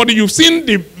in your body, you've seen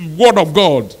the word of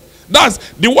God.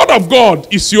 That's the word of God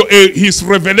is his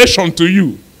revelation to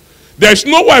you. There's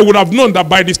no way I would have known that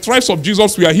by the stripes of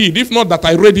Jesus we are healed, if not that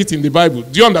I read it in the Bible.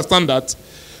 Do you understand that?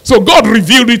 So God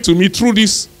revealed it to me through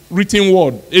this written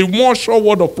word, a more sure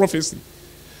word of prophecy.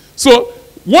 So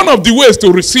one of the ways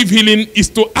to receive healing is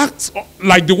to act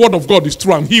like the word of God is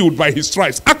true. I'm healed by his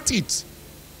stripes. Act it.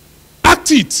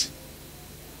 Act it.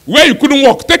 Where you couldn't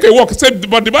walk, take a walk.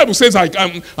 But the Bible says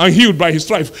I'm healed by his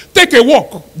stripes. Take a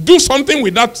walk. Do something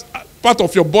with that part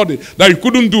of your body that you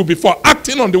couldn't do before.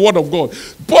 Acting on the word of God.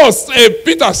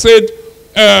 Peter said,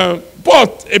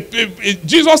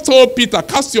 Jesus told Peter,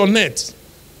 cast your net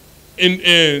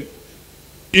in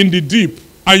the deep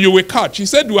and you will catch. He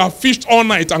said, you have fished all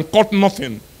night and caught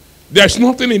nothing. There's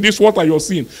nothing in this water you're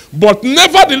seeing. But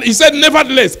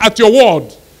nevertheless, at your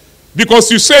word,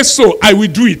 because you say so, I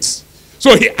will do it.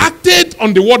 So he acted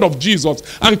on the word of Jesus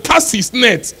and cast his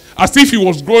net as if he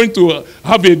was going to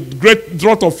have a great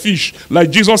draught of fish,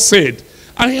 like Jesus said.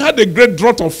 And he had a great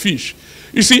draught of fish.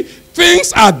 You see,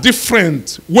 things are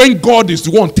different when God is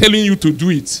the one telling you to do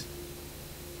it.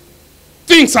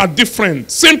 Things are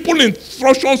different. Simple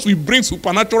instructions will bring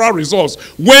supernatural results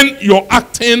when you're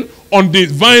acting on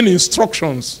divine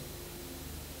instructions.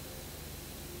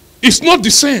 It's not the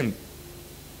same.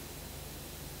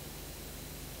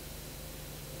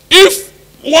 If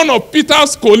one of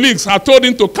Peter's colleagues had told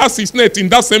him to cast his net in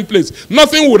that same place,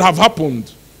 nothing would have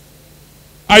happened.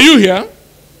 Are you here?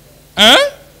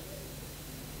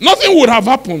 Nothing would have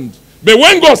happened. But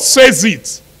when God says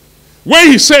it, when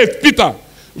he said, Peter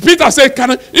said,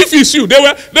 if it's you,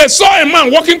 they saw a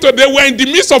man walking they were in the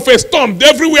midst of a storm.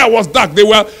 Everywhere was dark. They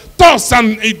were tossed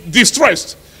and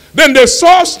distressed. Then they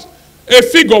saw a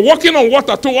figure walking on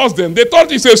water towards them. They thought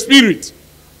it's a spirit.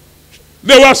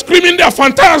 They were screaming there,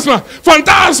 phantasma,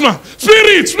 phantasma,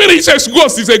 spirit, spirit. He says,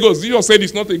 ghost. He said, ghost. Jesus said,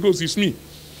 it's not a ghost, it's me.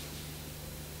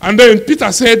 And then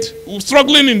Peter said,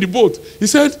 struggling in the boat, he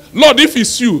said, Lord, if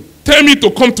it's you, tell me to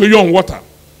come to you on water.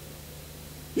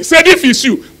 He said, if it's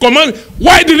you, command.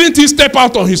 Why didn't he step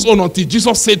out on his own until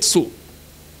Jesus said so?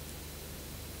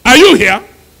 Are you here?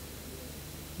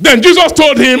 Then Jesus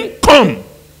told him, come.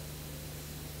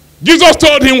 Jesus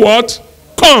told him what?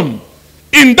 Come.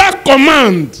 In that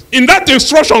command, in that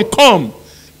instruction, come,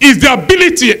 is the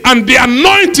ability and the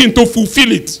anointing to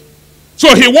fulfill it.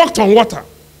 So he walked on water.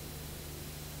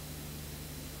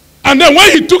 And then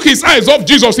when he took his eyes off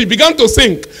Jesus, he began to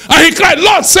sink. And he cried,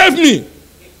 Lord, save me.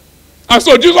 And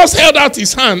so Jesus held out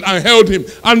his hand and held him.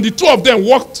 And the two of them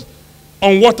walked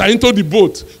on water into the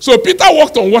boat. So Peter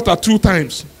walked on water 2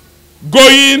 times.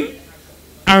 Going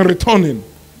and returning.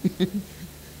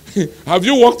 Have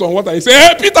you walked on water? He said,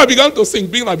 hey, Peter began to sink.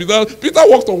 Peter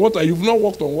walked on water. You've not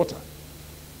walked on water.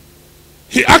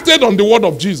 He acted on the word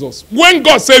of Jesus. When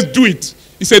God says do it,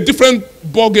 it's a different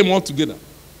ball game altogether.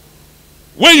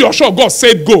 When you're sure God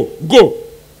said go, go.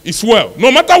 It's well.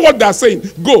 No matter what they're saying,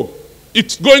 go.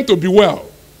 It's going to be well.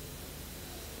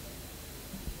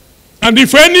 And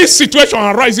if any situation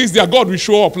arises there, God will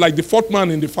show up like the 4th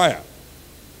man in the fire.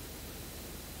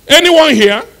 Anyone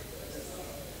here?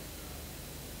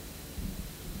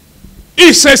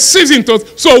 It's a season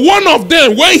to. So one of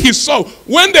them, when he saw,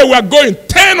 when they were going,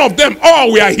 10 of them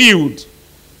all were healed.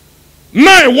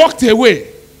 9 walked away.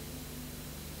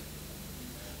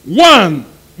 1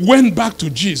 went back to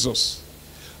Jesus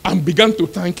and began to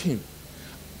thank him.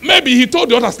 Maybe he told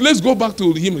the others, let's go back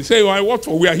to him. He said, oh, what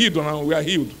for? We are healed now. We are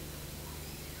healed.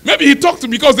 Maybe he talked to,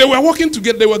 because they were working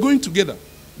together. They were going together.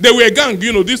 They were a gang.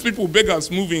 You know, these people,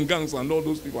 beggars, move in gangs and all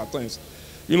those people at times.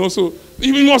 You know, so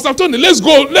he must have told them, let's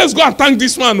go and thank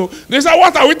this man. Oh. They said,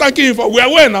 what are we thanking him for? We are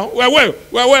well now. We are well.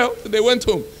 We are well. They went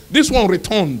home. This one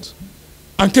returned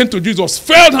and came to Jesus,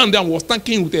 fell down there and was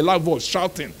thanking him with a loud voice,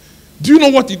 shouting. Do you know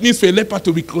what it means for a leper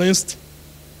to be cleansed?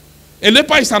 A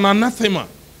leper is an anathema.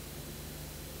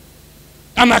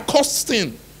 An accursed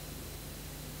sin.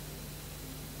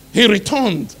 He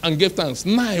returned and gave thanks.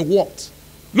 9 walked.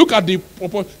 Look at the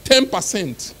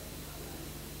 10%.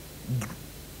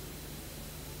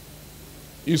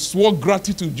 It's what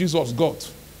gratitude Jesus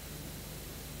got.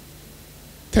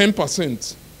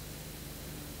 10%.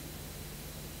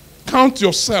 Count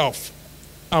yourself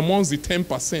amongst the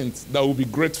 10% that will be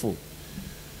grateful.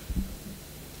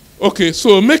 Okay,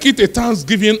 so make it a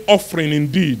thanksgiving offering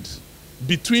indeed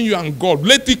between you and God.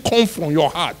 Let it come from your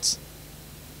heart.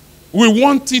 We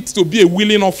want it to be a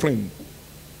willing offering.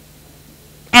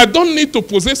 I don't need to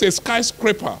possess a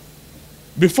skyscraper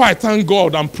before I thank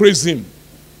God and praise him.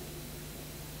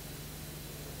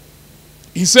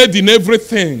 He said, in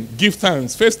everything, give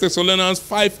thanks. 1 Thessalonians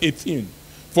 5:18.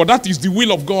 For that is the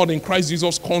will of God in Christ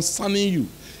Jesus concerning you.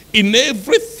 In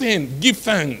everything, give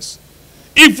thanks.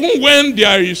 Even when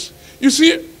there is, you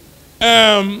see,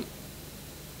 one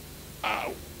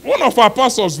of our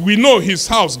pastors, we know his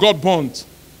house got burnt.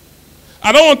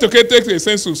 I don't want to take a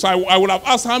census, so I would have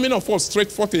asked how many of us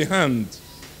stretched forth a hand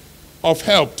of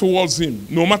help towards him,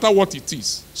 no matter what it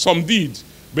is. Some did,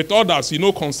 but others,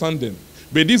 concern them.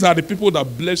 But these are the people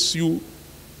that bless you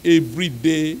every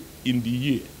day in the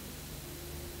year.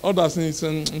 Others,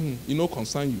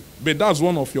 concern you. But that's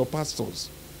one of your pastors.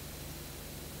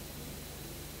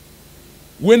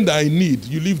 When they're in need,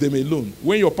 you leave them alone.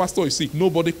 When your pastor is sick,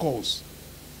 nobody calls.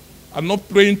 I'm not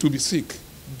praying to be sick.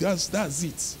 That's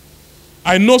it.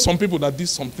 I know some people that did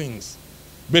some things.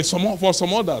 But for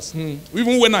some others,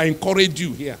 even when I encourage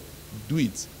you here, do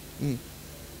it.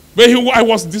 But I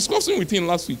was discussing with him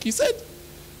last week. He said,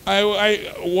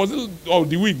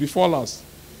 the week before last.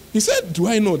 He said, do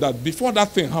I know that before that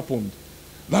thing happened,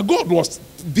 that God was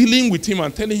dealing with him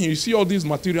and telling him, you see all these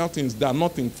material things, they are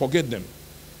nothing, forget them.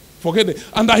 Forget it.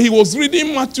 And that he was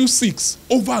reading Matthew 6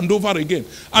 over and over again.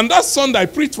 And that Sunday I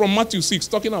preached from Matthew 6,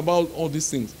 talking about all these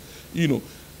things.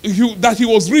 That he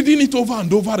was reading it over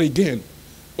and over again.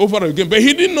 But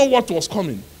he didn't know what was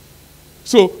coming.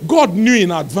 So God knew in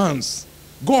advance.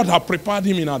 God had prepared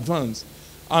him in advance.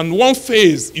 And one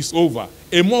phase is over.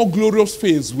 A more glorious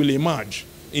phase will emerge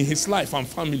in his life and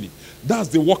family. That's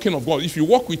the working of God. If you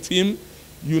walk with him,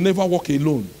 you never walk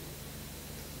alone.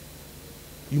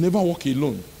 You never walk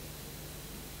alone.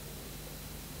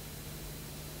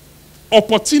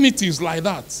 Opportunities like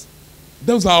that,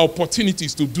 those are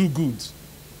opportunities to do good.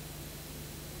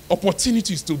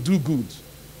 Opportunities to do good.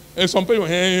 And some people,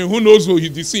 who knows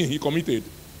the sin he committed?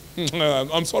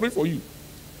 I'm sorry for you.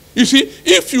 You see,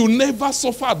 if you never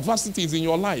suffer adversities in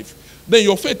your life, then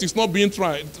your faith is not being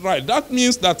tried. Right. That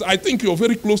means that I think you're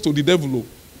very close to the devil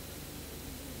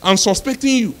and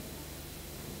suspecting you.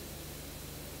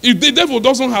 If the devil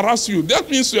doesn't harass you, that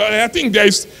means I think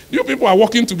you people are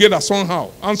working together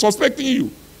somehow and suspecting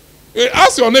you.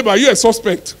 Ask your neighbor, you're a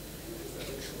suspect.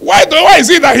 Why is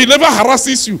it that he never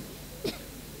harasses you?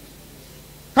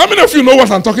 How many of you know what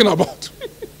I'm talking about?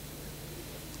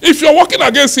 If you're working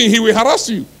against him, he will harass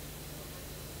you.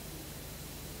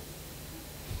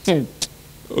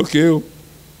 Okay.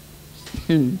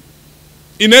 In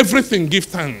everything, give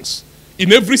thanks.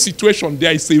 In every situation,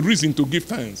 there is a reason to give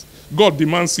thanks. God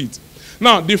demands it.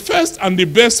 Now, the first and the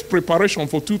best preparation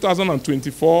for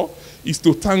 2024 is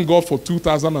to thank God for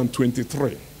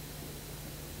 2023.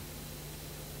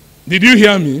 Did you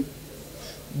hear me?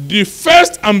 The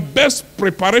first and best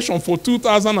preparation for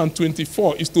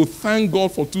 2024 is to thank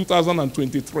God for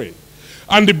 2023.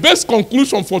 And the best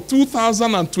conclusion for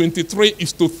 2023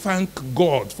 is to thank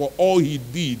God for all he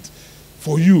did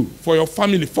for you, for your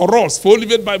family, for us, for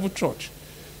Olivet Bible Church,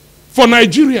 for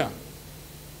Nigeria,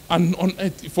 and on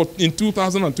earth in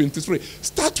 2023.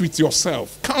 Start with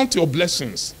yourself. Count your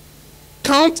blessings.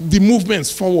 Count the movements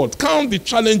forward. Count the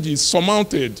challenges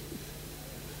surmounted.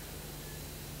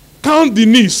 Count the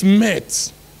needs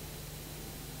met.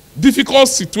 Difficult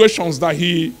situations that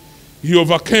he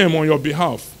overcame on your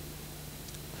behalf.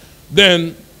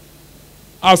 Then,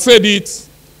 I said it,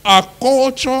 our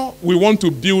culture we want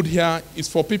to build here is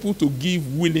for people to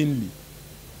give willingly.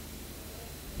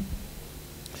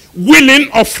 Willing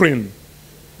offering.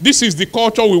 This is the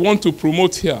culture we want to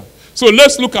promote here. So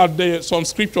let's look at some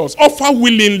scriptures. Offer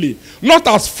willingly, not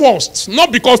as forced,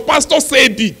 not because pastor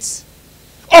said it.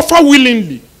 Offer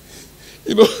willingly.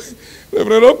 You know,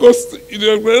 Reverend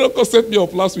Oko set me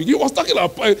up last week. He was talking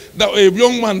about a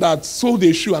young man that sold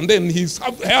a shoe, and then he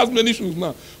has many shoes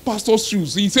now. Pastor's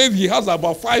shoes. He said he has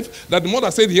about 5, that the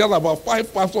mother said he has about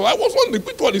 5 pastors. I was wondering,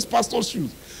 which one is pastor's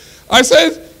shoes? I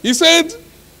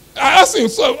asked him,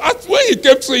 so when he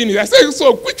kept saying it, I said,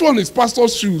 so which one is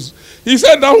pastor's shoes? He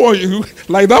said, that one,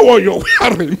 like that one you're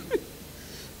wearing.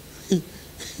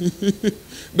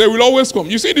 They will always come.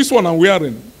 You see this one I'm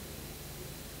wearing?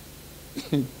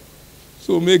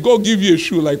 So may God give you a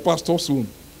shoe like pastor's own.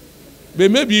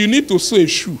 But maybe you need to sew a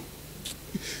shoe.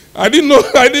 I didn't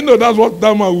know that's what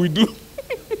that man will do.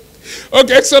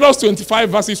 Okay, Exodus 25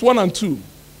 verses 1 and 2.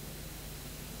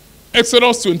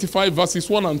 Exodus 25 verses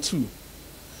 1 and 2.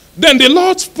 Then the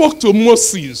Lord spoke to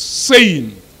Moses,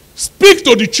 saying, speak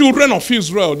to the children of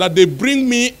Israel that they bring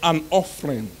me an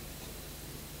offering.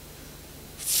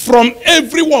 From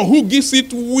everyone who gives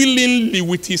it willingly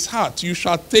with his heart, you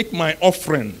shall take my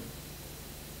offering.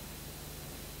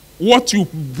 What you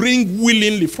bring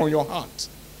willingly from your heart.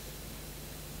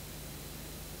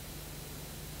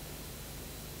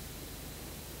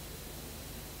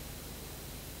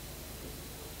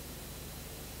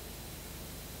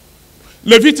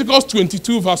 Leviticus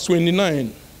 22 verse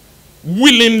 29.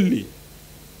 Willingly.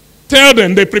 Tell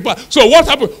them they prepare. So what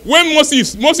happened? When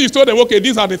Moses told them, okay,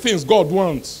 these are the things God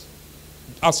wants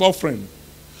as offering.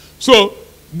 So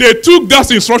they took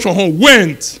that instruction home,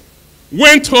 went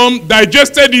home,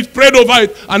 digested it, prayed over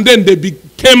it, and then they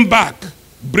came back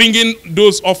bringing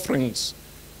those offerings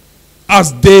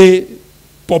as they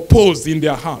proposed in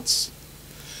their hearts.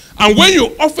 And when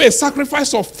you offer a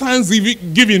sacrifice of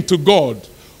thanksgiving to God,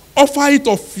 offer it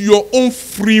of your own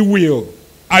free will.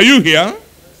 Are you here?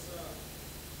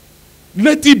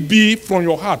 Let it be from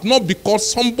your heart, not because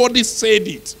somebody said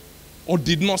it or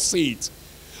did not say it.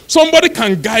 Somebody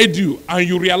can guide you and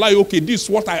you realize, okay, this is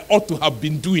what I ought to have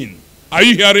been doing. Are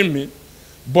you hearing me?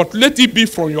 But let it be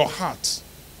from your heart.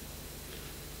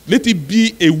 Let it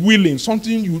be a willing,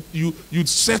 something you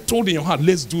settled in your heart.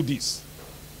 Let's do this.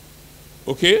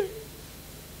 Okay?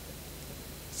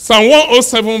 Psalm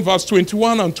 107 verse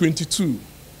 21 and 22.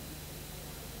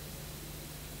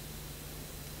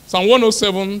 Psalm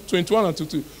 107, 21 and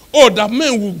 22. Oh, that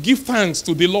men will give thanks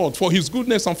to the Lord for his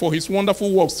goodness and for his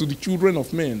wonderful works to the children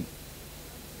of men.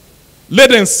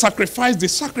 Let them sacrifice the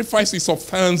sacrifices of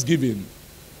thanksgiving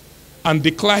and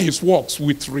declare his works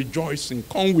with rejoicing.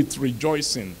 Come with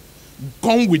rejoicing.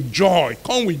 Come with joy.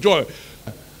 Come with joy.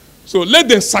 So let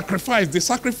them sacrifice the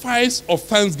sacrifice of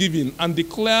thanksgiving and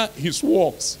declare his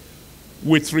works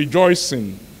with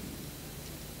rejoicing.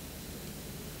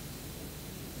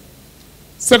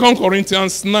 2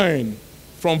 Corinthians 9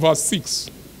 from verse 6.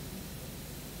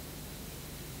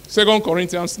 2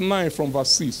 Corinthians 9 from verse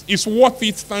 6. It's worth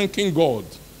it thanking God.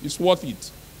 It's worth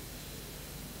it.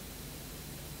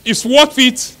 It's worth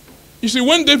it. You see,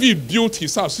 when David built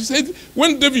his house, he said,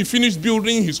 when David finished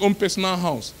building his own personal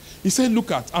house, he said, look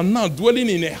at, I'm now dwelling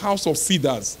in a house of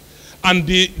cedars. And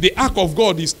the ark of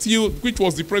God is still, which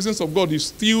was the presence of God, is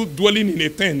still dwelling in a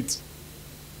tent.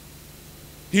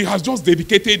 He has just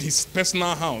dedicated his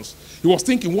personal house. He was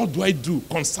thinking, what do I do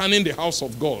concerning the house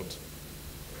of God?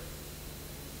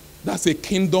 That's a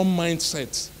kingdom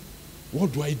mindset.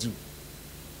 What do I do? He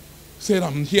said,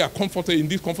 I'm here comforted in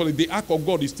this comfort. The ark of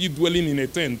God is still dwelling in a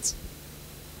tent.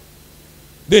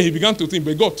 Then he began to think,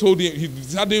 but God told him, he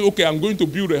decided, okay, I'm going to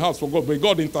build a house for God. But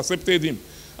God intercepted him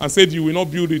and said, you will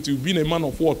not build it. You've been a man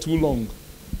of war too long.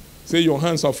 Say, your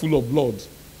hands are full of blood.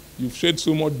 You've shed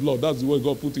so much blood. That's the way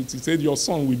God put it. He said, your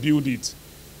son will build it.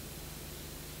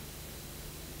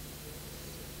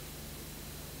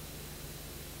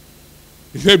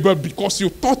 He said, but because you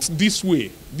thought this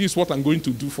way, this is what I'm going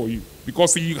to do for you.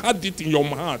 Because you had it in your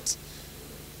heart,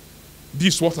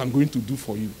 this is what I'm going to do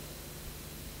for you.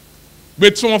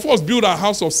 But some of us build a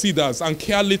house of cedars and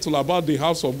care little about the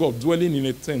house of God, dwelling in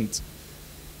a tent.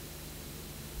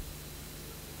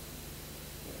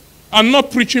 I'm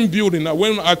not preaching building.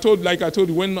 When I told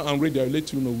you, when I'm ready, I'll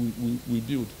let you know we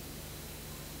build.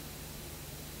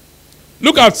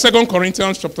 Look at 2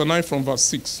 Corinthians chapter 9 from verse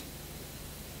 6.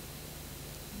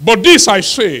 But this I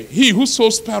say, he who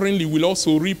sows sparingly will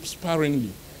also reap sparingly.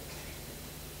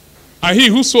 And he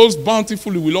who sows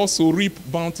bountifully will also reap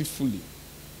bountifully.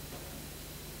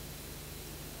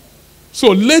 So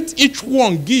let each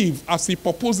one give as he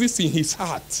purposes in his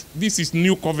heart. This is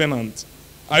new covenant.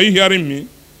 Are you hearing me?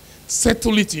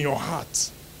 Settle it in your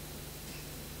heart.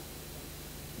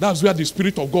 That's where the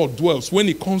Spirit of God dwells. When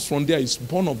it comes from there, it's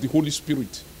born of the Holy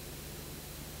Spirit.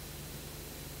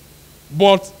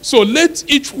 But so let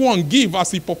each one give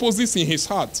as he purposes in his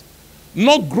heart,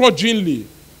 not grudgingly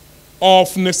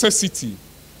of necessity.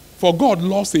 For God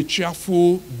loves a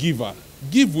cheerful giver.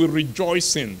 Give with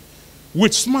rejoicing,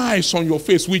 with smiles on your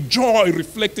face, with joy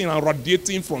reflecting and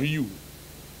radiating from you.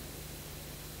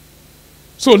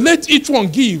 So let each one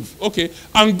give, okay?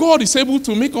 And God is able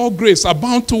to make all grace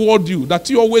abound toward you, that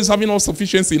you always having all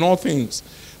sufficiency in all things,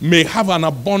 may have an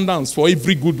abundance for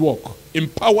every good work,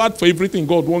 empowered for everything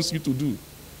God wants you to do.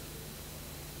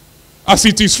 As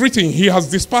it is written, he has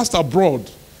dispersed abroad,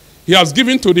 he has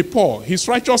given to the poor, his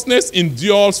righteousness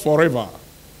endures forever.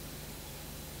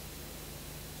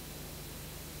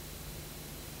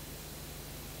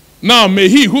 Now may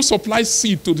he who supplies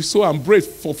seed to the sower and bread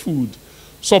for food,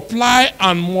 supply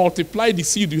and multiply the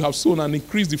seed you have sown and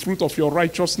increase the fruit of your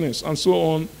righteousness, and so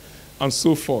on and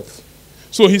so forth.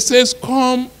 So he says,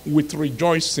 come with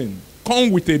rejoicing,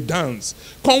 come with a dance,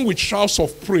 come with shouts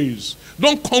of praise.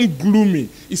 Don't come gloomy.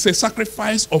 It's a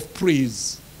sacrifice of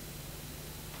praise.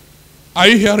 Are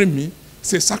you hearing me?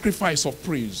 It's a sacrifice of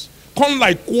praise. Come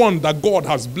like one that God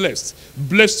has blessed.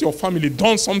 Blessed your family,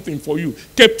 done something for you,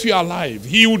 kept you alive,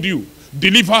 healed you,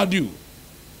 delivered you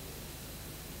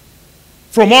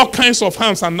from all kinds of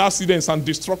harms and accidents and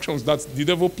destructions that the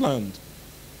devil planned.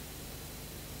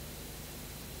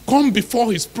 Come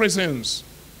before his presence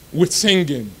with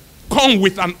singing. Come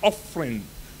with an offering,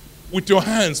 with your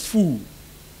hands full.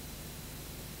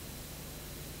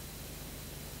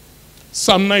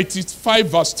 Psalm 95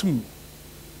 verse 2.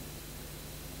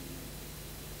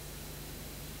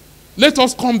 Let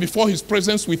us come before his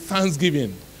presence with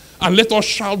thanksgiving, and let us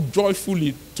shout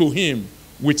joyfully to him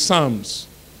with psalms.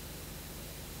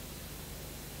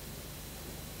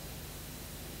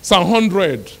 Psalm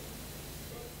 100.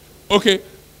 Okay,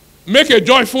 make a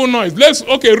joyful noise.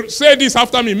 Say this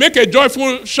after me. Make a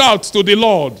joyful shout to the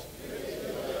Lord.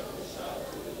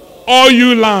 All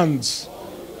you lands.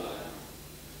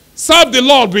 Serve the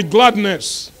Lord with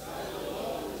gladness.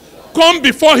 Come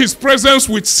before his presence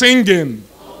with singing.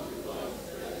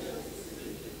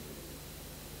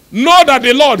 Know that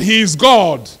the Lord, he is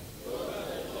God.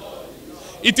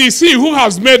 It is he who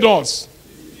has made us,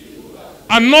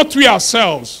 and not we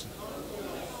ourselves.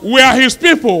 We are his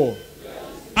people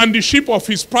and the sheep of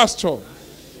his pasture.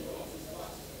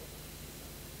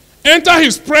 Enter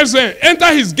his presence,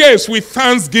 enter his gates with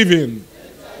thanksgiving,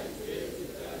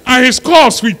 and his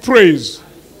courts with praise.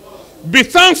 Be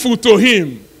thankful to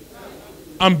him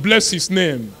and bless his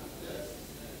name.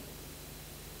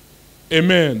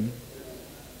 Amen.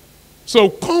 So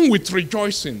come with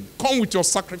rejoicing. Come with your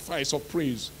sacrifice of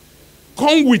praise.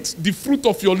 Come with the fruit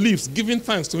of your lips, giving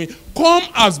thanks to him. Come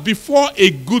as before a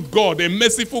good God, a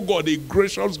merciful God, a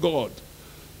gracious God,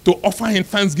 to offer him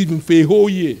thanksgiving for a whole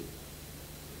year.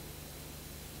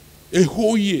 A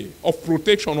whole year of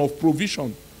protection, of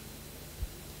provision,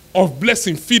 of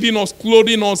blessing, feeding us,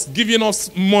 clothing us, giving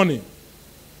us money,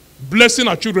 blessing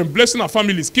our children, blessing our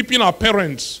families, keeping our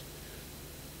parents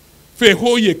for a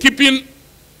whole year, keeping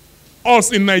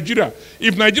us in Nigeria.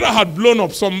 If Nigeria had blown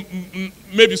up,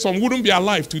 maybe some wouldn't be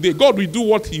alive today. God will do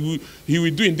what he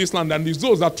will do in this land, and it's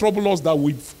those that trouble us that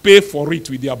will pay for it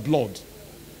with their blood.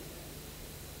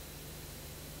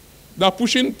 They're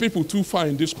pushing people too far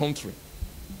in this country,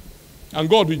 and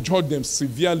God will judge them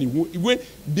severely.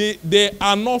 They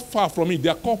are not far from it.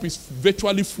 Their cup is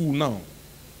virtually full now.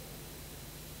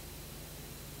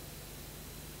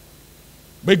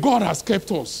 But God has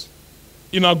kept us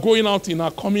in our going out, in our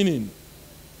coming in.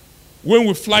 When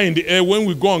we fly in the air, when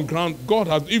we go on ground, God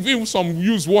has, even some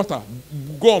use water,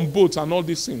 go on boats and all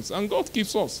these things. And God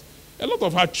keeps us. A lot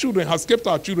of our children has kept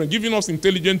our children, giving us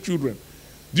intelligent children.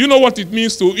 Do you know what it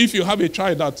means to, if you have a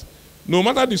child that No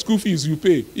matter the school fees you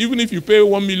pay, even if you pay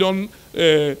 1 million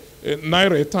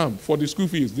naira a term for the school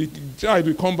fees, the child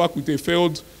will come back with a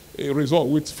failed result,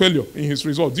 with failure in his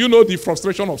result. Do you know the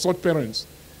frustration of such parents?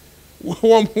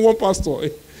 One pastor,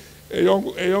 a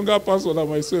younger pastor than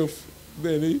myself,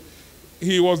 then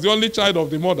he was the only child of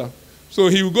the mother. So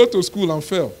he would go to school and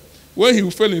fail. When he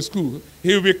would fail in school,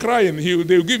 he would be crying.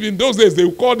 They would give him, those days, they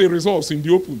would call the results in the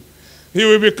open. He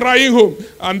will be crying home.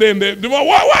 And then the mom,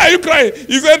 why are you crying?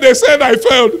 He said, they said I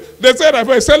failed. They said I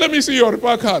failed. He said, let me see your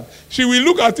report card. She will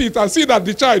look at it and see that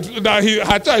her child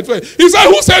failed. He said,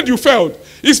 who said you failed?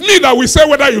 It's me that will say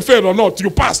whether you failed or not. You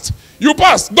passed. You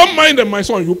passed. Don't mind them, my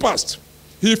son. You passed.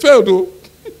 He failed, though.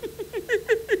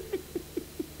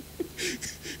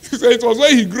 He said it was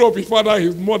when he grew up, his father,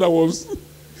 his mother was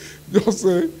just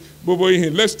boboing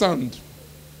him. Let's stand.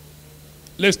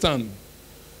 Let's stand.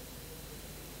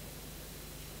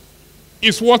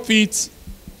 It's worth it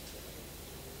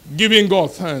giving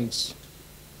God thanks.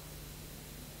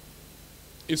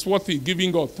 It's worth it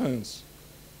giving God thanks.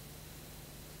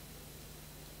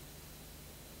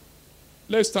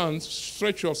 Let's stand,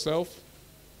 stretch yourself.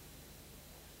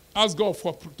 Ask God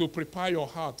to prepare your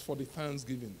heart for the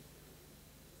thanksgiving.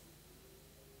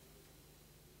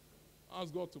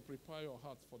 Ask God to prepare your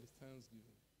heart for the thanksgiving.